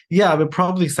Harvey. Yeah, I would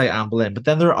probably say Anne Boleyn. But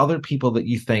then there are other people that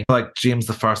you think, like James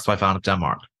I's wife, Anne of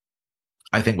Denmark,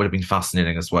 I think would have been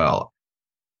fascinating as well.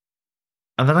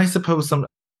 And then I suppose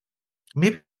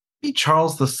maybe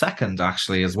Charles II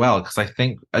actually as well, because I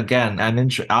think, again,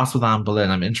 as with Anne Boleyn,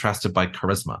 I'm interested by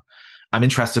charisma. I'm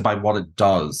interested by what it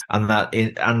does, and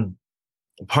and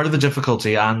part of the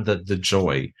difficulty and the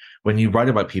joy when you write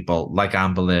about people like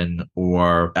Anne Boleyn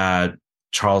or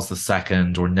Charles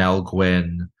II or Nell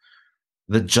Gwyn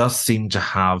that just seem to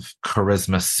have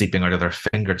charisma seeping out of their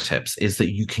fingertips is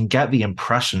that you can get the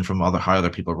impression from how other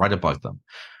people write about them.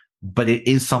 But it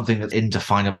is something that's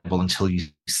indefinable until you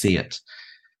see it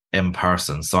in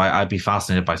person. So I'd be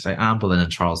fascinated by, say, Anne Boleyn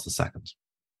and Charles II.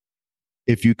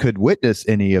 If you could witness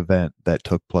any event that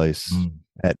took place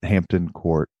at Hampton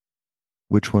Court,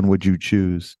 which one would you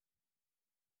choose?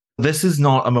 This is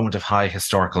not a moment of high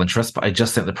historical interest, but I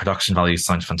just think the production values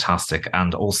sound fantastic.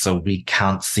 And also, we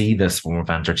can't see this form of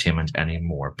entertainment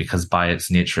anymore because by its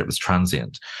nature, it was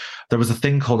transient. There was a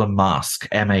thing called a masque,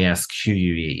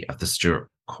 MASQUE, at the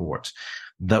Stuart Court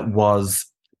that was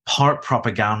part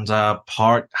propaganda,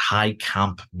 part high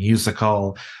camp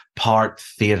musical, part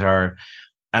theatre,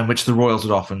 and which the royals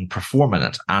would often perform in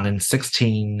it. And in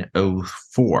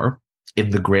 1604,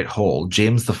 in the Great Hall,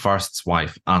 James I's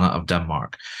wife, Anna of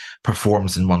Denmark,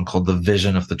 performs in one called The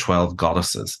Vision of the 12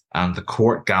 Goddesses. And the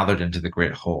court gathered into the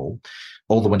Great Hall.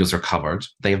 All the windows are covered.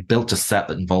 They have built a set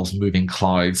that involves moving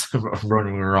clouds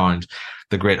running around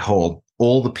the Great Hall.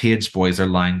 All the page boys are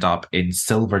lined up in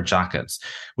silver jackets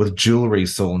with jewelry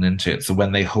sewn into it. So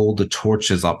when they hold the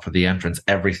torches up for the entrance,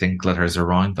 everything glitters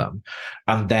around them.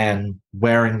 And then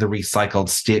wearing the recycled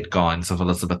state gowns of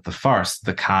Elizabeth I,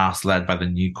 the cast led by the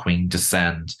new queen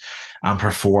descend and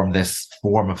perform this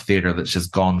form of theatre that's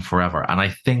just gone forever. And I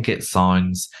think it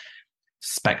sounds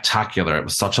spectacular. It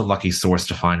was such a lucky source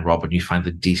to find, Rob, when you find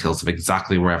the details of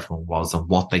exactly where everyone was and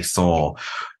what they saw.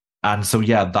 And so,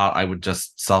 yeah, that I would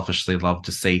just selfishly love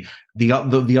to see. The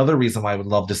other reason why I would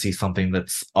love to see something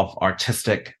that's of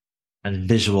artistic and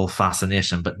visual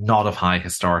fascination, but not of high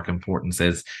historic importance,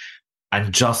 is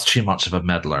I'm just too much of a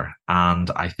meddler. And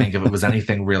I think if it was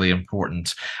anything really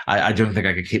important, I don't think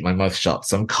I could keep my mouth shut.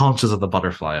 So I'm conscious of the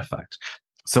butterfly effect.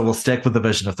 So we'll stick with the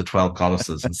Vision of the 12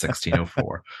 Goddesses in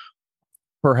 1604.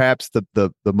 Perhaps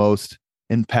the most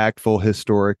impactful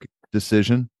historic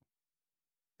decision,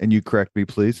 and you correct me,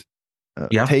 please,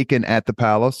 taken at the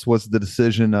palace was the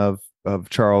decision of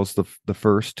Charles the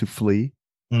First to flee.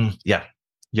 Yeah.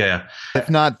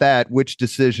 If not that, which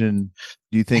decision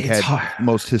do you think had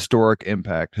most historical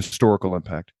impact?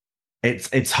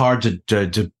 It's hard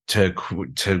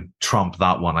to trump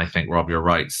that one. I think, Rob, you're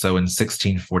right. So in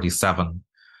 1647.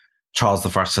 Charles I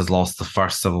has lost the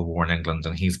first civil war in England,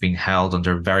 and he's been held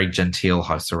under very genteel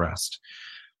house arrest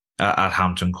at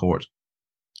Hampton Court.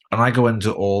 And I go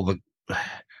into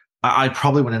I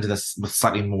probably went into this with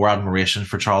slightly more admiration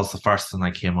for Charles I than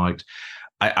I came out.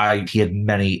 He had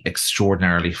many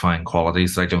extraordinarily fine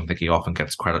qualities that I don't think he often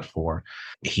gets credit for.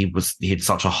 He had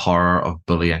such a horror of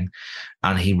bullying,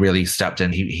 and he really stepped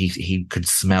in. He could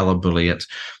smell a bully at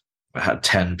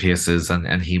 10 paces,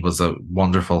 and he was a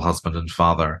wonderful husband and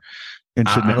father, and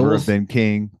should never have been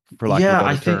king, for lack of a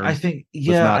better term. I think was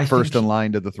not first in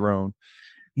line to the throne.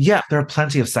 Yeah, there are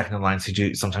plenty of second in lines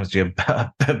who sometimes do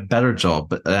a better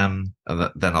job than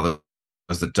others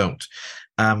that don't.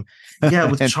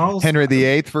 With Charles Henry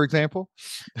VIII, for example.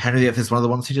 Henry VIII is one of the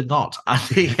ones who did not.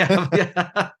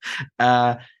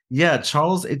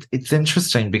 Charles. It's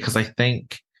interesting because I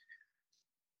think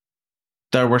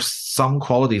there were some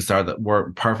qualities there that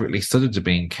were perfectly suited to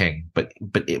being king, but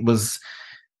it was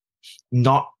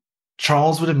not.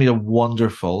 Charles would have been a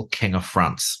wonderful king of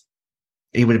France.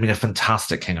 He would have been a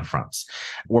fantastic king of France,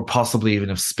 or possibly even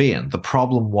of Spain. The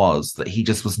problem was that he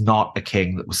just was not a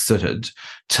king that was suited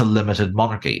to limited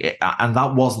monarchy. And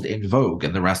that wasn't in vogue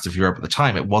in the rest of Europe at the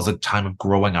time. It was a time of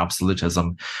growing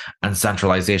absolutism and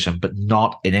centralization, but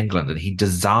not in England. And he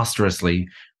disastrously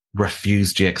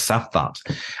refused to accept that.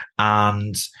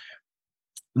 And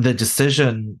the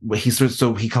decision,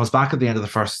 he comes back at the end of the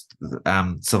first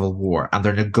Civil War, and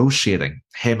they're negotiating,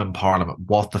 him and Parliament,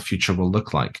 what the future will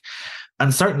look like.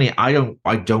 And certainly I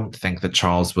don't think that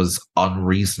Charles was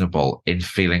unreasonable in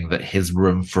feeling that his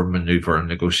room for maneuver and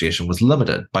negotiation was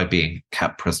limited by being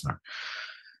kept prisoner.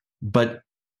 But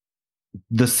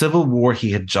the civil war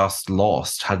he had just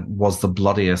lost was the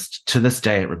bloodiest, to this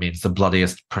day it remains the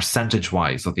bloodiest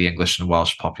percentage-wise of the English and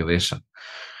Welsh population.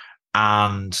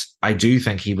 And I do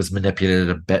think he was manipulated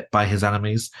a bit by his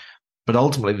enemies, but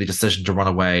ultimately the decision to run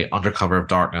away under cover of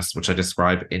darkness, which I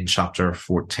describe in chapter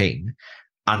 14,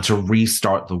 and to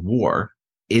restart the war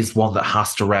is one that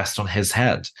has to rest on his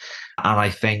head. And I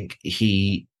think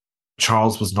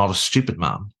Charles was not a stupid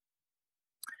man.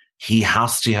 He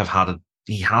has to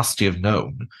have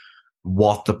known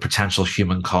what the potential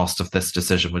human cost of this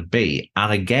decision would be.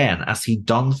 And again, as he'd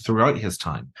done throughout his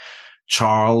time,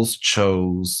 Charles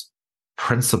chose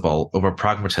principle over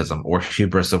pragmatism, or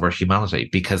hubris over humanity,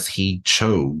 because he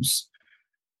chose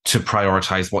to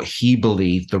prioritize what he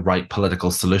believed the right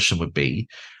political solution would be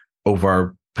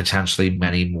over potentially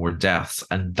many more deaths.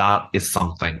 And that is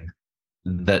something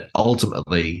that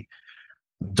ultimately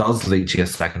does lead to a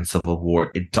second civil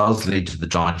war. It does lead to the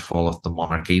downfall of the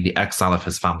monarchy, the exile of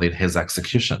his family, and his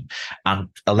execution, and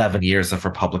 11 years of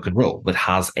Republican rule that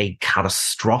has a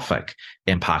catastrophic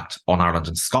impact on Ireland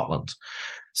and Scotland.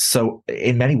 So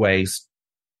in many ways,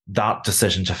 that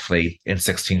decision to flee in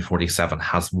 1647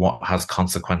 has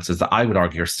consequences that I would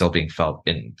argue are still being felt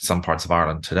in some parts of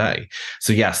Ireland today.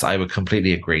 So yes, I would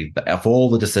completely agree that of all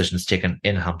the decisions taken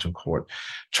in Hampton Court,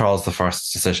 Charles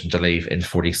I's decision to leave in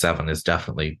 47 is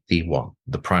definitely the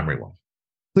primary one.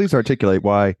 Please articulate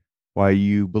why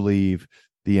you believe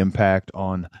the impact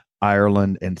on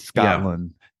Ireland and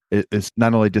Scotland is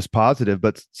not only dispositive,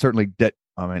 but certainly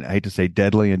I hate to say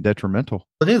deadly and detrimental.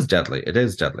 It is deadly.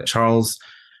 Charles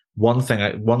One thing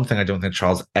I don't think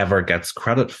Charles ever gets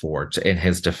credit for in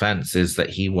his defense is that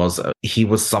he was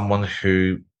someone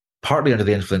who, partly under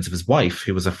the influence of his wife,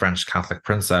 who was a French Catholic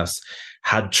princess,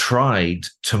 had tried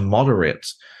to moderate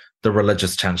the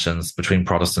religious tensions between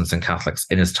Protestants and Catholics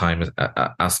in his time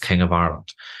as King of Ireland.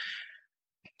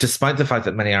 Despite the fact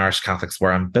that many Irish Catholics were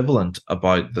ambivalent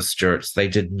about the Stuarts, they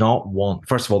did not want,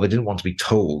 first of all, they didn't want to be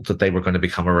told that they were going to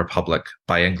become a republic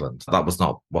by England. That was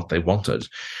not what they wanted.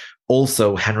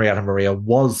 Also, Henrietta Maria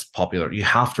was popular. You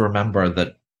have to remember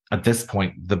that at this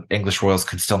point, the English royals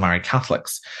could still marry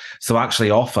Catholics. So actually,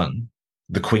 often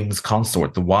the Queen's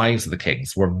consort, the wives of the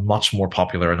kings, were much more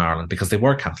popular in Ireland because they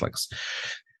were Catholics.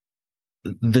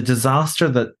 The disaster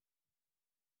that,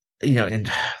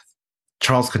 and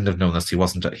Charles couldn't have known this. He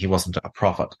wasn't a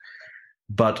prophet,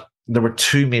 but there were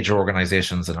two major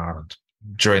organizations in Ireland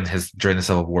during the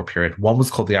Civil War period. One was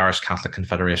called the Irish Catholic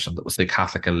Confederation. That was the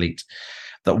Catholic elite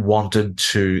that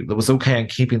was okay in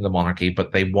keeping the monarchy,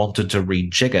 but they wanted to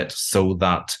rejig it so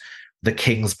that the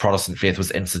king's Protestant faith was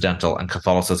incidental and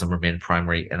Catholicism remained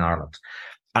primary in Ireland.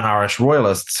 And Irish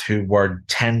royalists who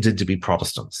tended to be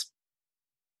Protestants.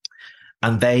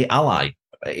 And they ally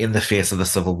in the face of the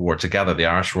Civil War together, the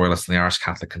Irish Royalists and the Irish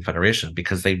Catholic Confederation,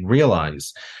 because they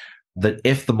realize that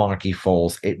if the monarchy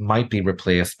falls, it might be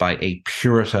replaced by a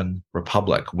Puritan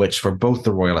republic, which for both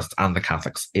the Royalists and the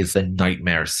Catholics is a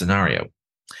nightmare scenario.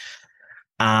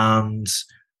 And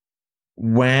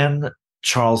when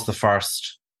Charles I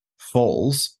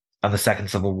falls and the Second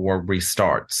Civil War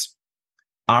restarts,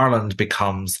 Ireland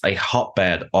becomes a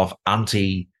hotbed of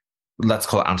let's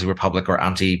call it anti-republic or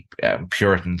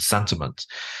anti-Puritan sentiment.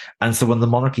 And so when the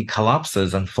monarchy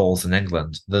collapses and falls in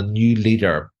England, the new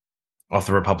leader of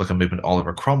the Republican movement,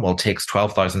 Oliver Cromwell, takes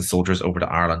 12,000 soldiers over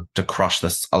to Ireland to crush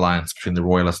this alliance between the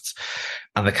Royalists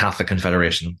and the Catholic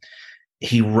Confederation.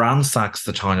 He ransacks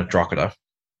the town of Drogheda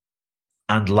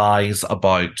and lies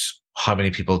about how many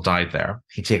people died there.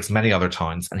 He takes many other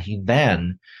towns, and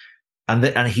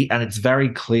it's very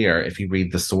clear if you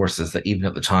read the sources that even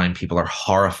at the time, people are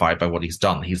horrified by what he's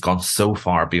done. He's gone so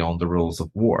far beyond the rules of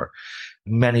war.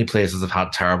 Many places have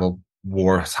had terrible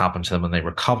wars happen to them and they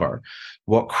recover.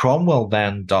 What Cromwell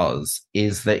then does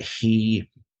is that he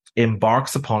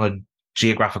embarks upon a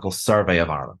geographical survey of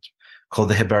Ireland called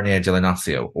the Hibernia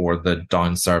Delineatio, or the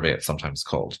Down Survey, it's sometimes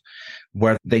called,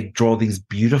 where they draw these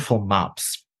beautiful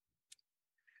maps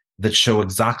that show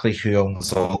exactly who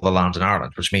owns all the land in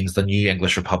Ireland, which means the new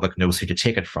English Republic knows who to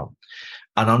take it from.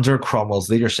 And under Cromwell's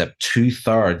leadership,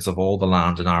 2/3 of all the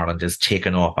land in Ireland is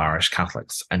taken off Irish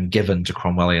Catholics and given to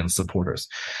Cromwellian supporters.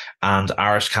 And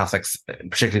Irish Catholics,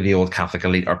 particularly the old Catholic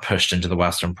elite, are pushed into the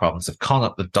western province of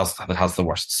Connaught that has the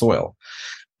worst soil.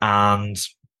 And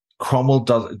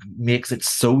Cromwell makes it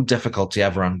so difficult to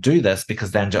ever undo this,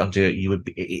 because then to undo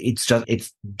it,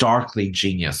 it's darkly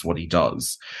genius what he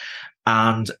does.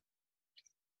 And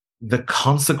the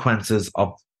consequences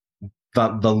of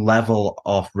the level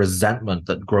of resentment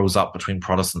that grows up between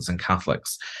Protestants and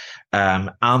Catholics,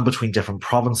 and between different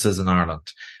provinces in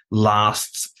Ireland,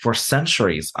 lasts for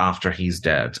centuries after he's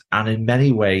dead. And in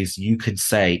many ways, you could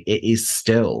say it is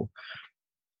still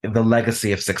the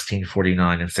legacy of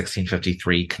 1649 and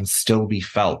 1653 can still be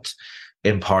felt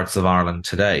in parts of Ireland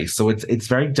today. So it's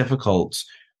very difficult.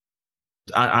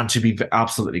 And to be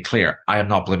absolutely clear, I am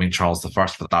not blaming Charles I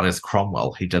for that. Is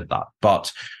Cromwell who did that.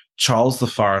 But Charles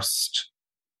I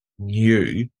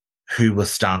knew who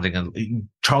was standing, and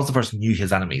Charles I knew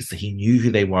his enemies. He knew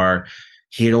who they were.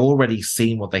 He had already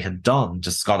seen what they had done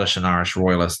to Scottish and Irish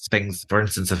royalists. Things, for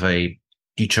instance,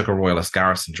 you took a royalist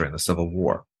garrison during the Civil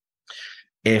War,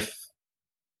 if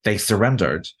they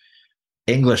surrendered,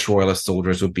 English royalist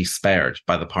soldiers would be spared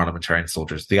by the parliamentarian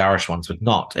soldiers. The Irish ones would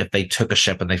not. If they took a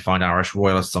ship and they found Irish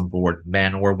royalists on board,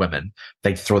 men or women,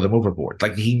 they'd throw them overboard.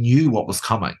 Like, he knew what was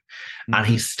coming, and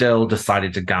he still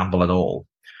decided to gamble it all.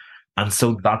 And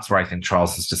so that's where I think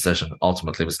Charles's decision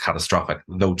ultimately was catastrophic.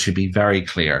 Though, to be very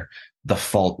clear, the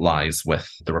fault lies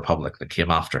with the Republic that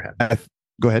came after him.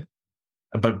 Go ahead.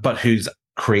 But whose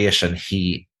creation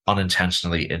he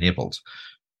unintentionally enabled.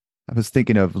 I was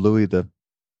thinking of Louis the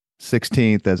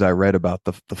 16th as I read about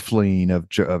the fleeing of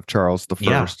Charles the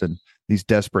First and these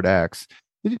desperate acts.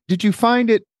 Did you find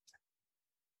it?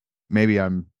 Maybe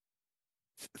I'm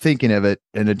thinking of it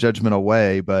in a judgmental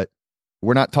way, but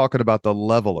we're not talking about the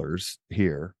levelers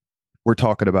here. We're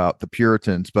talking about the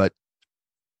Puritans. But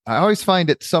I always find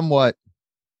it somewhat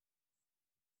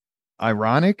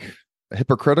ironic,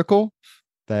 hypocritical,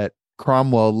 that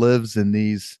Cromwell lives in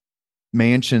these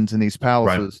mansions and these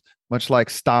palaces, much like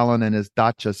Stalin and his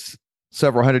dachas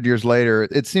several hundred years later.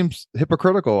 It seems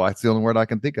hypocritical. That's the only word I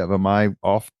can think of. Am I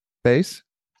off base?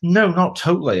 No, not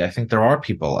totally. I think there are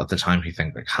people at the time who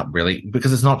think that really,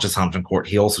 because it's not just Hampton Court.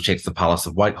 He also takes the Palace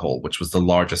of Whitehall, which was the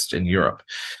largest in Europe.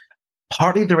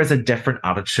 Partly there is a different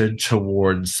attitude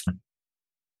towards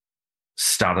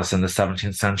status in the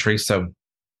 17th century. So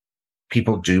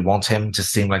people do want him to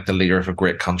seem like the leader of a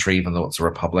great country, even though it's a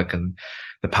republic, and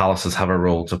the palaces have a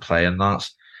role to play in that.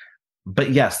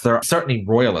 But yes, there are certainly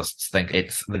royalists think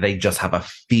they just have a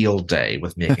field day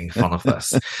with making fun of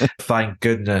this. Thank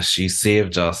goodness you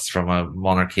saved us from a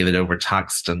monarchy that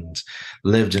overtaxed and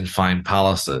lived in fine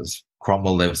palaces.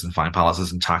 Cromwell lives in fine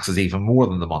palaces and taxes even more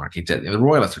than the monarchy did. The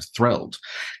royalists are thrilled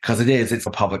because it's a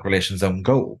public relations own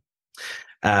goal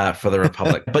for the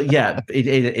republic. But yeah, it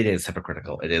is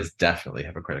hypocritical. It is definitely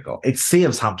hypocritical. It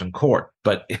saves Hampton Court,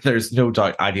 but there's no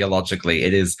doubt ideologically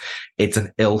it's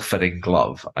an ill-fitting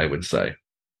glove, I would say.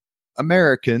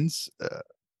 Americans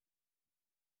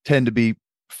tend to be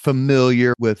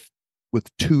familiar with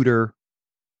Tudor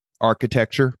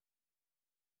architecture.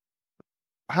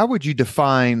 How would you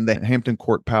define the Hampton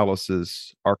Court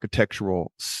Palace's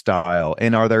architectural style?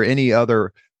 And are there any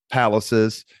other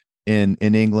palaces in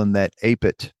England that ape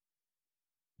it?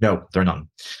 No, they're none.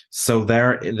 So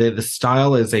the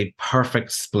style is a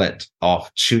perfect split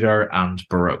of Tudor and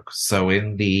Baroque. So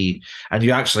and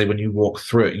you actually, when you walk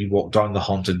through it, you walk down the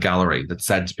haunted gallery that's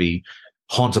said to be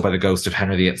haunted by the ghost of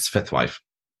Henry VIII's fifth wife.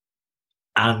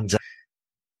 And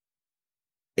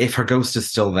if her ghost is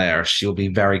still there, she'll be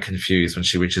very confused when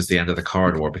she reaches the end of the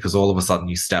corridor, because all of a sudden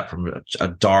you step from a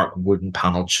dark wooden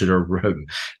paneled Tudor room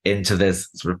into this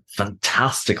sort of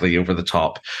fantastically over the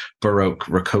top Baroque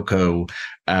Rococo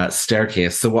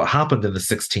staircase. So what happened in the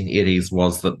 1680s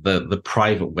was that the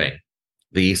private wing,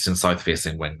 the east and south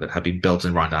facing wing that had been built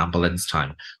in around Anne Boleyn's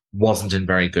time, wasn't in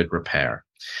very good repair.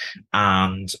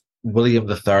 And William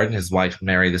III and his wife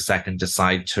Mary II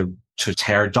decide to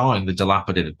tear down the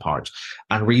dilapidated part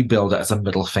and rebuild it as a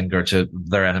middle finger to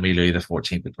their enemy Louis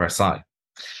XIV at Versailles.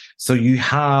 So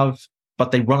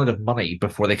but they run out of money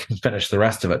before they can finish the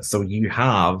rest of it. So you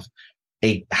have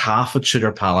half a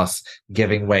Tudor palace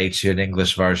giving way to an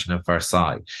English version of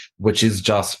Versailles, which is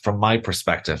just, from my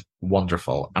perspective,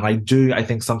 wonderful. And I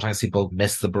think sometimes people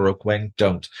miss the Baroque wing.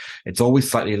 Don't. It's always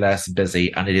slightly less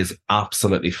busy, and it is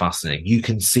absolutely fascinating. You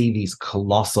can see these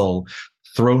colossal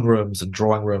throne rooms and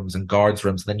drawing rooms and guards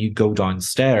rooms. And then you go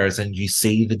downstairs and you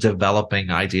see the developing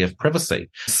idea of privacy.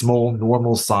 Small,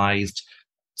 normal-sized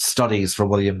studies for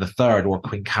William III or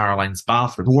Queen Caroline's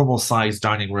bathroom, normal-sized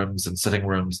dining rooms and sitting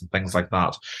rooms and things like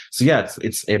that. So yeah,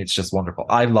 it's just wonderful.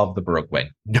 I love the Baroque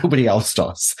wing. Nobody else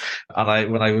does.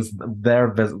 And when I was there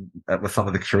with some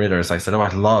of the curators, I said, "Oh, I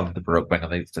love the Baroque wing,"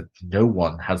 and they said, "No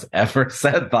one has ever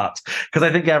said that," because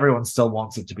I think everyone still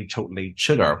wants it to be totally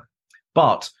Tudor,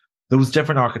 but those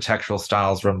different architectural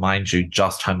styles remind you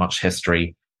just how much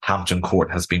history Hampton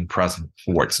Court has been present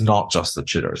for. It's not just the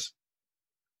Tudors.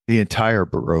 The entire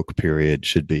Baroque period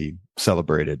should be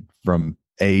celebrated from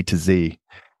A to Z,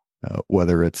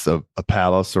 whether it's a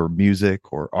palace or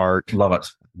music or art. Love it.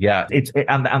 Yeah,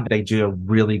 and they do a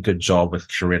really good job with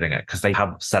curating it, because they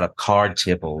have set up card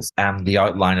tables and the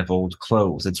outline of old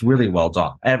clothes. It's really well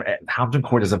done. Hampton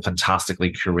Court is a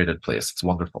fantastically curated place. It's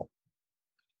wonderful.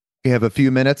 We have a few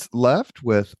minutes left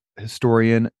with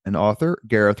historian and author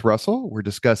Gareth Russell. We're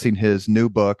discussing his new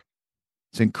book.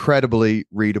 It's incredibly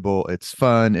readable. It's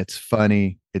fun. It's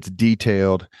funny. It's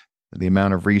detailed. The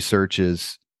amount of research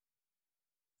is,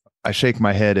 I shake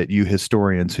my head at you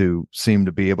historians who seem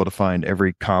to be able to find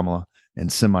every comma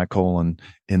and semicolon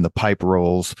in the pipe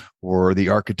rolls or the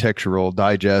architectural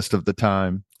digest of the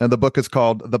time. And the book is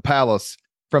called The Palace: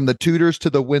 From the Tudors to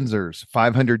the Windsors,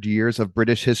 500 Years of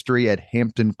British History at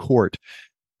Hampton Court.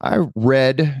 I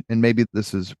read, and maybe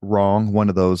this is wrong, one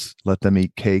of those let them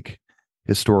eat cake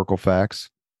historical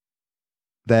facts,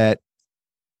 that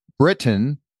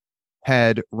Britain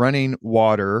had running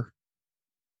water,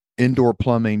 indoor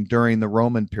plumbing during the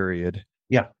Roman period.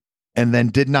 Yeah. And then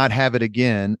did not have it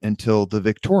again until the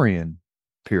Victorian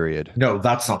period. No,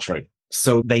 that's not true.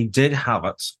 So they did have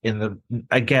it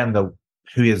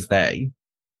who is they?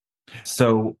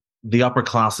 So the upper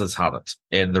classes had it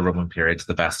in the Roman period, to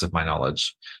the best of my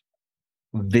knowledge.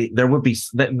 The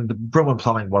Roman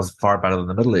plumbing was far better than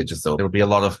the Middle Ages, though. There would be a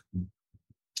lot of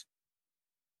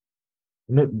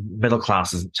middle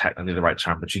class isn't technically the right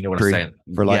term, but you know what I'm saying.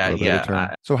 For lack of a better term.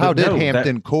 So how did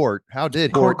Hampton Court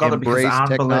embrace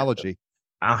technology?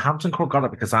 Hampton Court got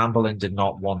it because Anne Boleyn did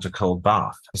not want a cold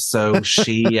bath. So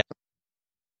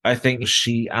I think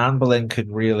Anne Boleyn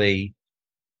could really,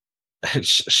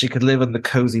 she could live on the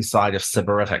cozy side of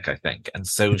Sybaritic, I think. And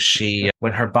so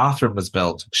when her bathroom was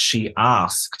built, she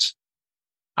asked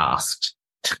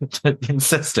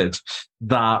insisted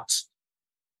that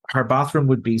her bathroom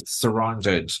would be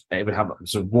surrounded. It would have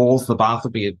sort of walls. The bath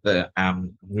would be at the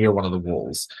near one of the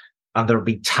walls, and there would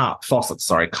be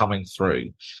faucets, coming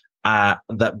through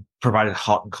that provided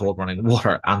hot and cold running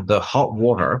water. And the hot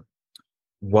water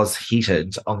was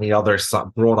heated on the other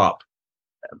side, brought up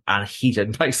and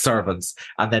heated by servants,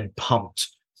 and then pumped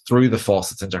through the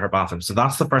faucets into her bathroom. So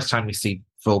that's the first time we see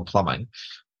full plumbing.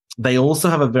 They also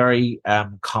have a very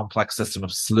complex system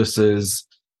of sluices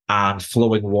and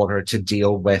flowing water to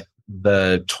deal with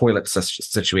the toilet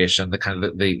situation, the kind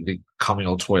of the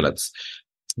communal toilets.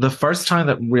 The first time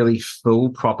that really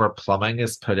full proper plumbing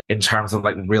is put in terms of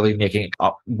like really making it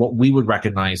up, what we would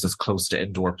recognize as close to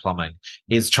indoor plumbing,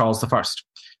 is Charles I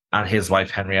and his wife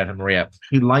Henrietta Maria,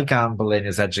 who, like Anne Boleyn,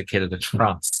 is educated in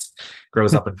France,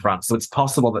 grows up in France. So it's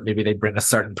possible that maybe they bring a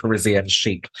certain Parisian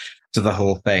chic to the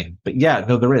whole thing. But yeah,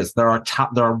 no, there is. There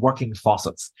are working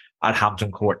faucets at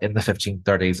Hampton Court in the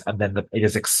 1530s, and then it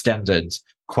is extended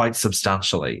quite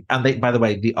substantially. And they, by the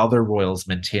way, the other royals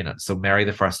maintain it. So Mary I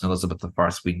and Elizabeth I,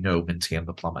 we know, maintain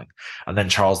the plumbing. And then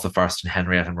Charles I and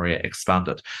Henrietta Maria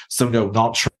expanded. So no,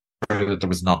 not true that there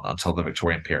was none until the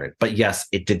Victorian period. But yes,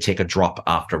 it did take a drop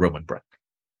after Roman Britain.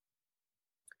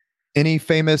 Any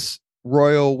famous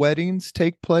royal weddings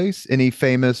take place? Any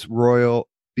famous royal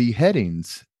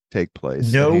beheadings take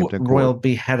place? No royal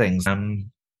beheadings.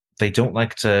 They don't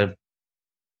like to,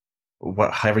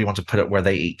 however you want to put it, where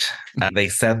they eat. And they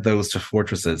send those to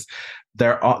fortresses.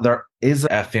 There is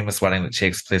a famous wedding that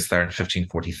takes place there in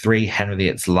 1543. Henry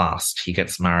VIII's last. He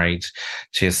gets married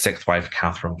to his sixth wife,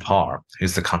 Catherine Parr,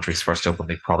 who's the country's first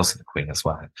openly Protestant queen as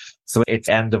well. So it's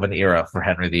end of an era for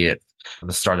Henry VIII and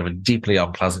the start of a deeply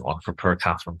unpleasant one for poor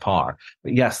Catherine Parr.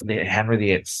 But yes, Henry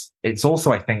VIII, it's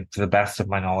also, I think, to the best of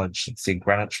my knowledge, let's see,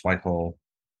 Greenwich, Whitehall.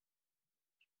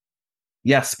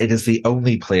 Yes, it is the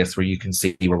only place where you can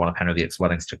see where one of Henry VIII's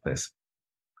weddings took place.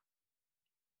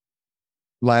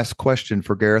 Last question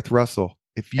for Gareth Russell.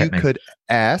 If you could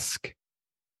ask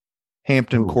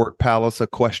Hampton Court Palace a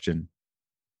question,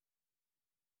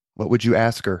 what would you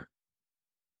ask her?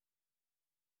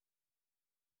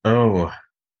 Oh,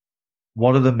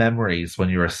 what are the memories when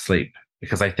you're asleep?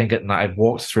 Because I think at night, I've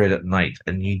walked through it at night,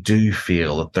 and you do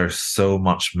feel that there's so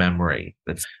much memory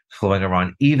that's flowing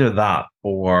around. Either that,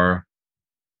 or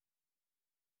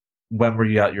when were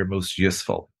you at your most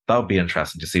useful? That would be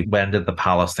interesting to see. When did the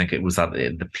palace think it was at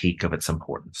the peak of its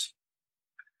importance?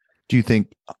 Do you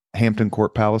think Hampton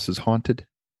Court Palace is haunted?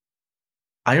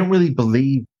 I don't really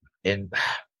believe in...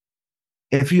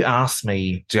 If you ask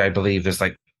me, do I believe there's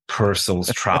like poor souls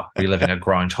trapped reliving a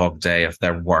Groundhog Day of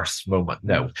their worst moment?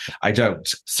 No, I don't.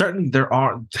 Certainly there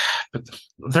aren't... But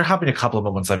there have been a couple of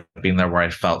moments I've been there where I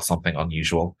felt something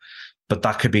unusual. But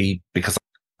that could be because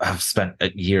have spent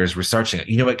years researching it.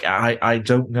 I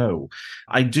don't know.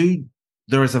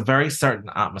 There is a very certain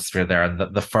atmosphere there. And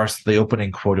the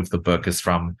opening quote of the book is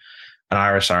from an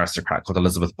Irish aristocrat called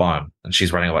Elizabeth Baum. And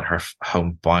she's writing about her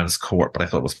home, Baum's Court, but I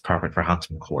thought it was perfect for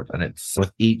Hampton Court. And it's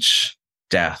with each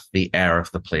death, the air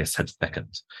of the place had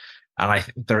thickened. And I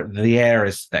think the air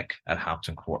is thick at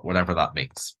Hampton Court, whatever that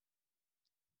means.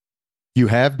 You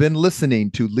have been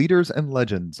listening to Leaders and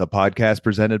Legends, a podcast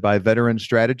presented by Veteran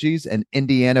Strategies, an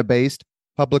Indiana-based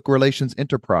public relations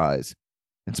enterprise,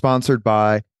 and sponsored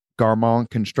by Garmon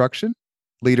Construction,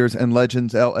 Leaders and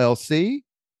Legends LLC,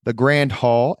 the Grand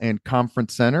Hall and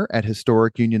Conference Center at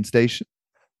Historic Union Station,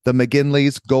 the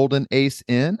McGinley's Golden Ace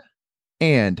Inn,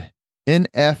 and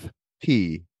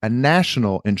NFP, a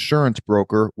national insurance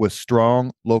broker with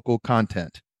strong local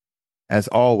content. As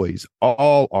always,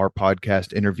 all our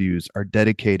podcast interviews are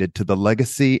dedicated to the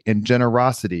legacy and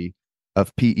generosity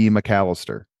of P.E.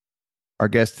 McAllister. Our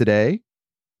guest today,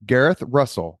 Gareth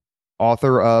Russell,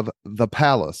 author of The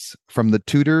Palace, From the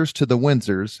Tudors to the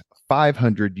Windsors,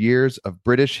 500 Years of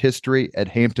British History at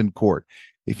Hampton Court.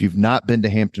 If you've not been to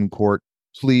Hampton Court,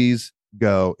 please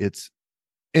go. It's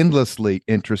endlessly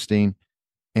interesting.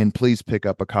 And please pick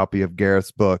up a copy of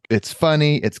Gareth's book. It's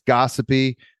funny, it's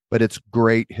gossipy, but it's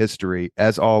great history.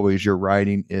 As always, your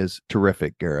writing is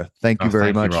terrific, Gareth. Thank you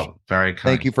very much. Rob. Very kind.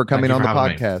 Thank you for coming on the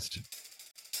podcast.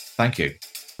 Thank you.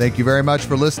 Thank you very much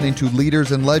for listening to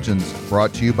Leaders and Legends,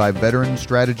 brought to you by Veteran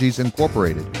Strategies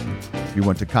Incorporated. If you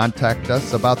want to contact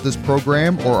us about this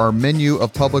program or our menu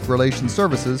of public relations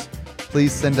services,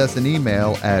 please send us an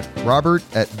email at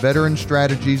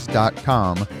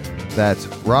robert@veteranstrategies.com. That's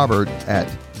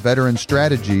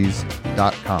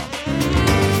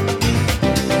robert@veteranstrategies.com.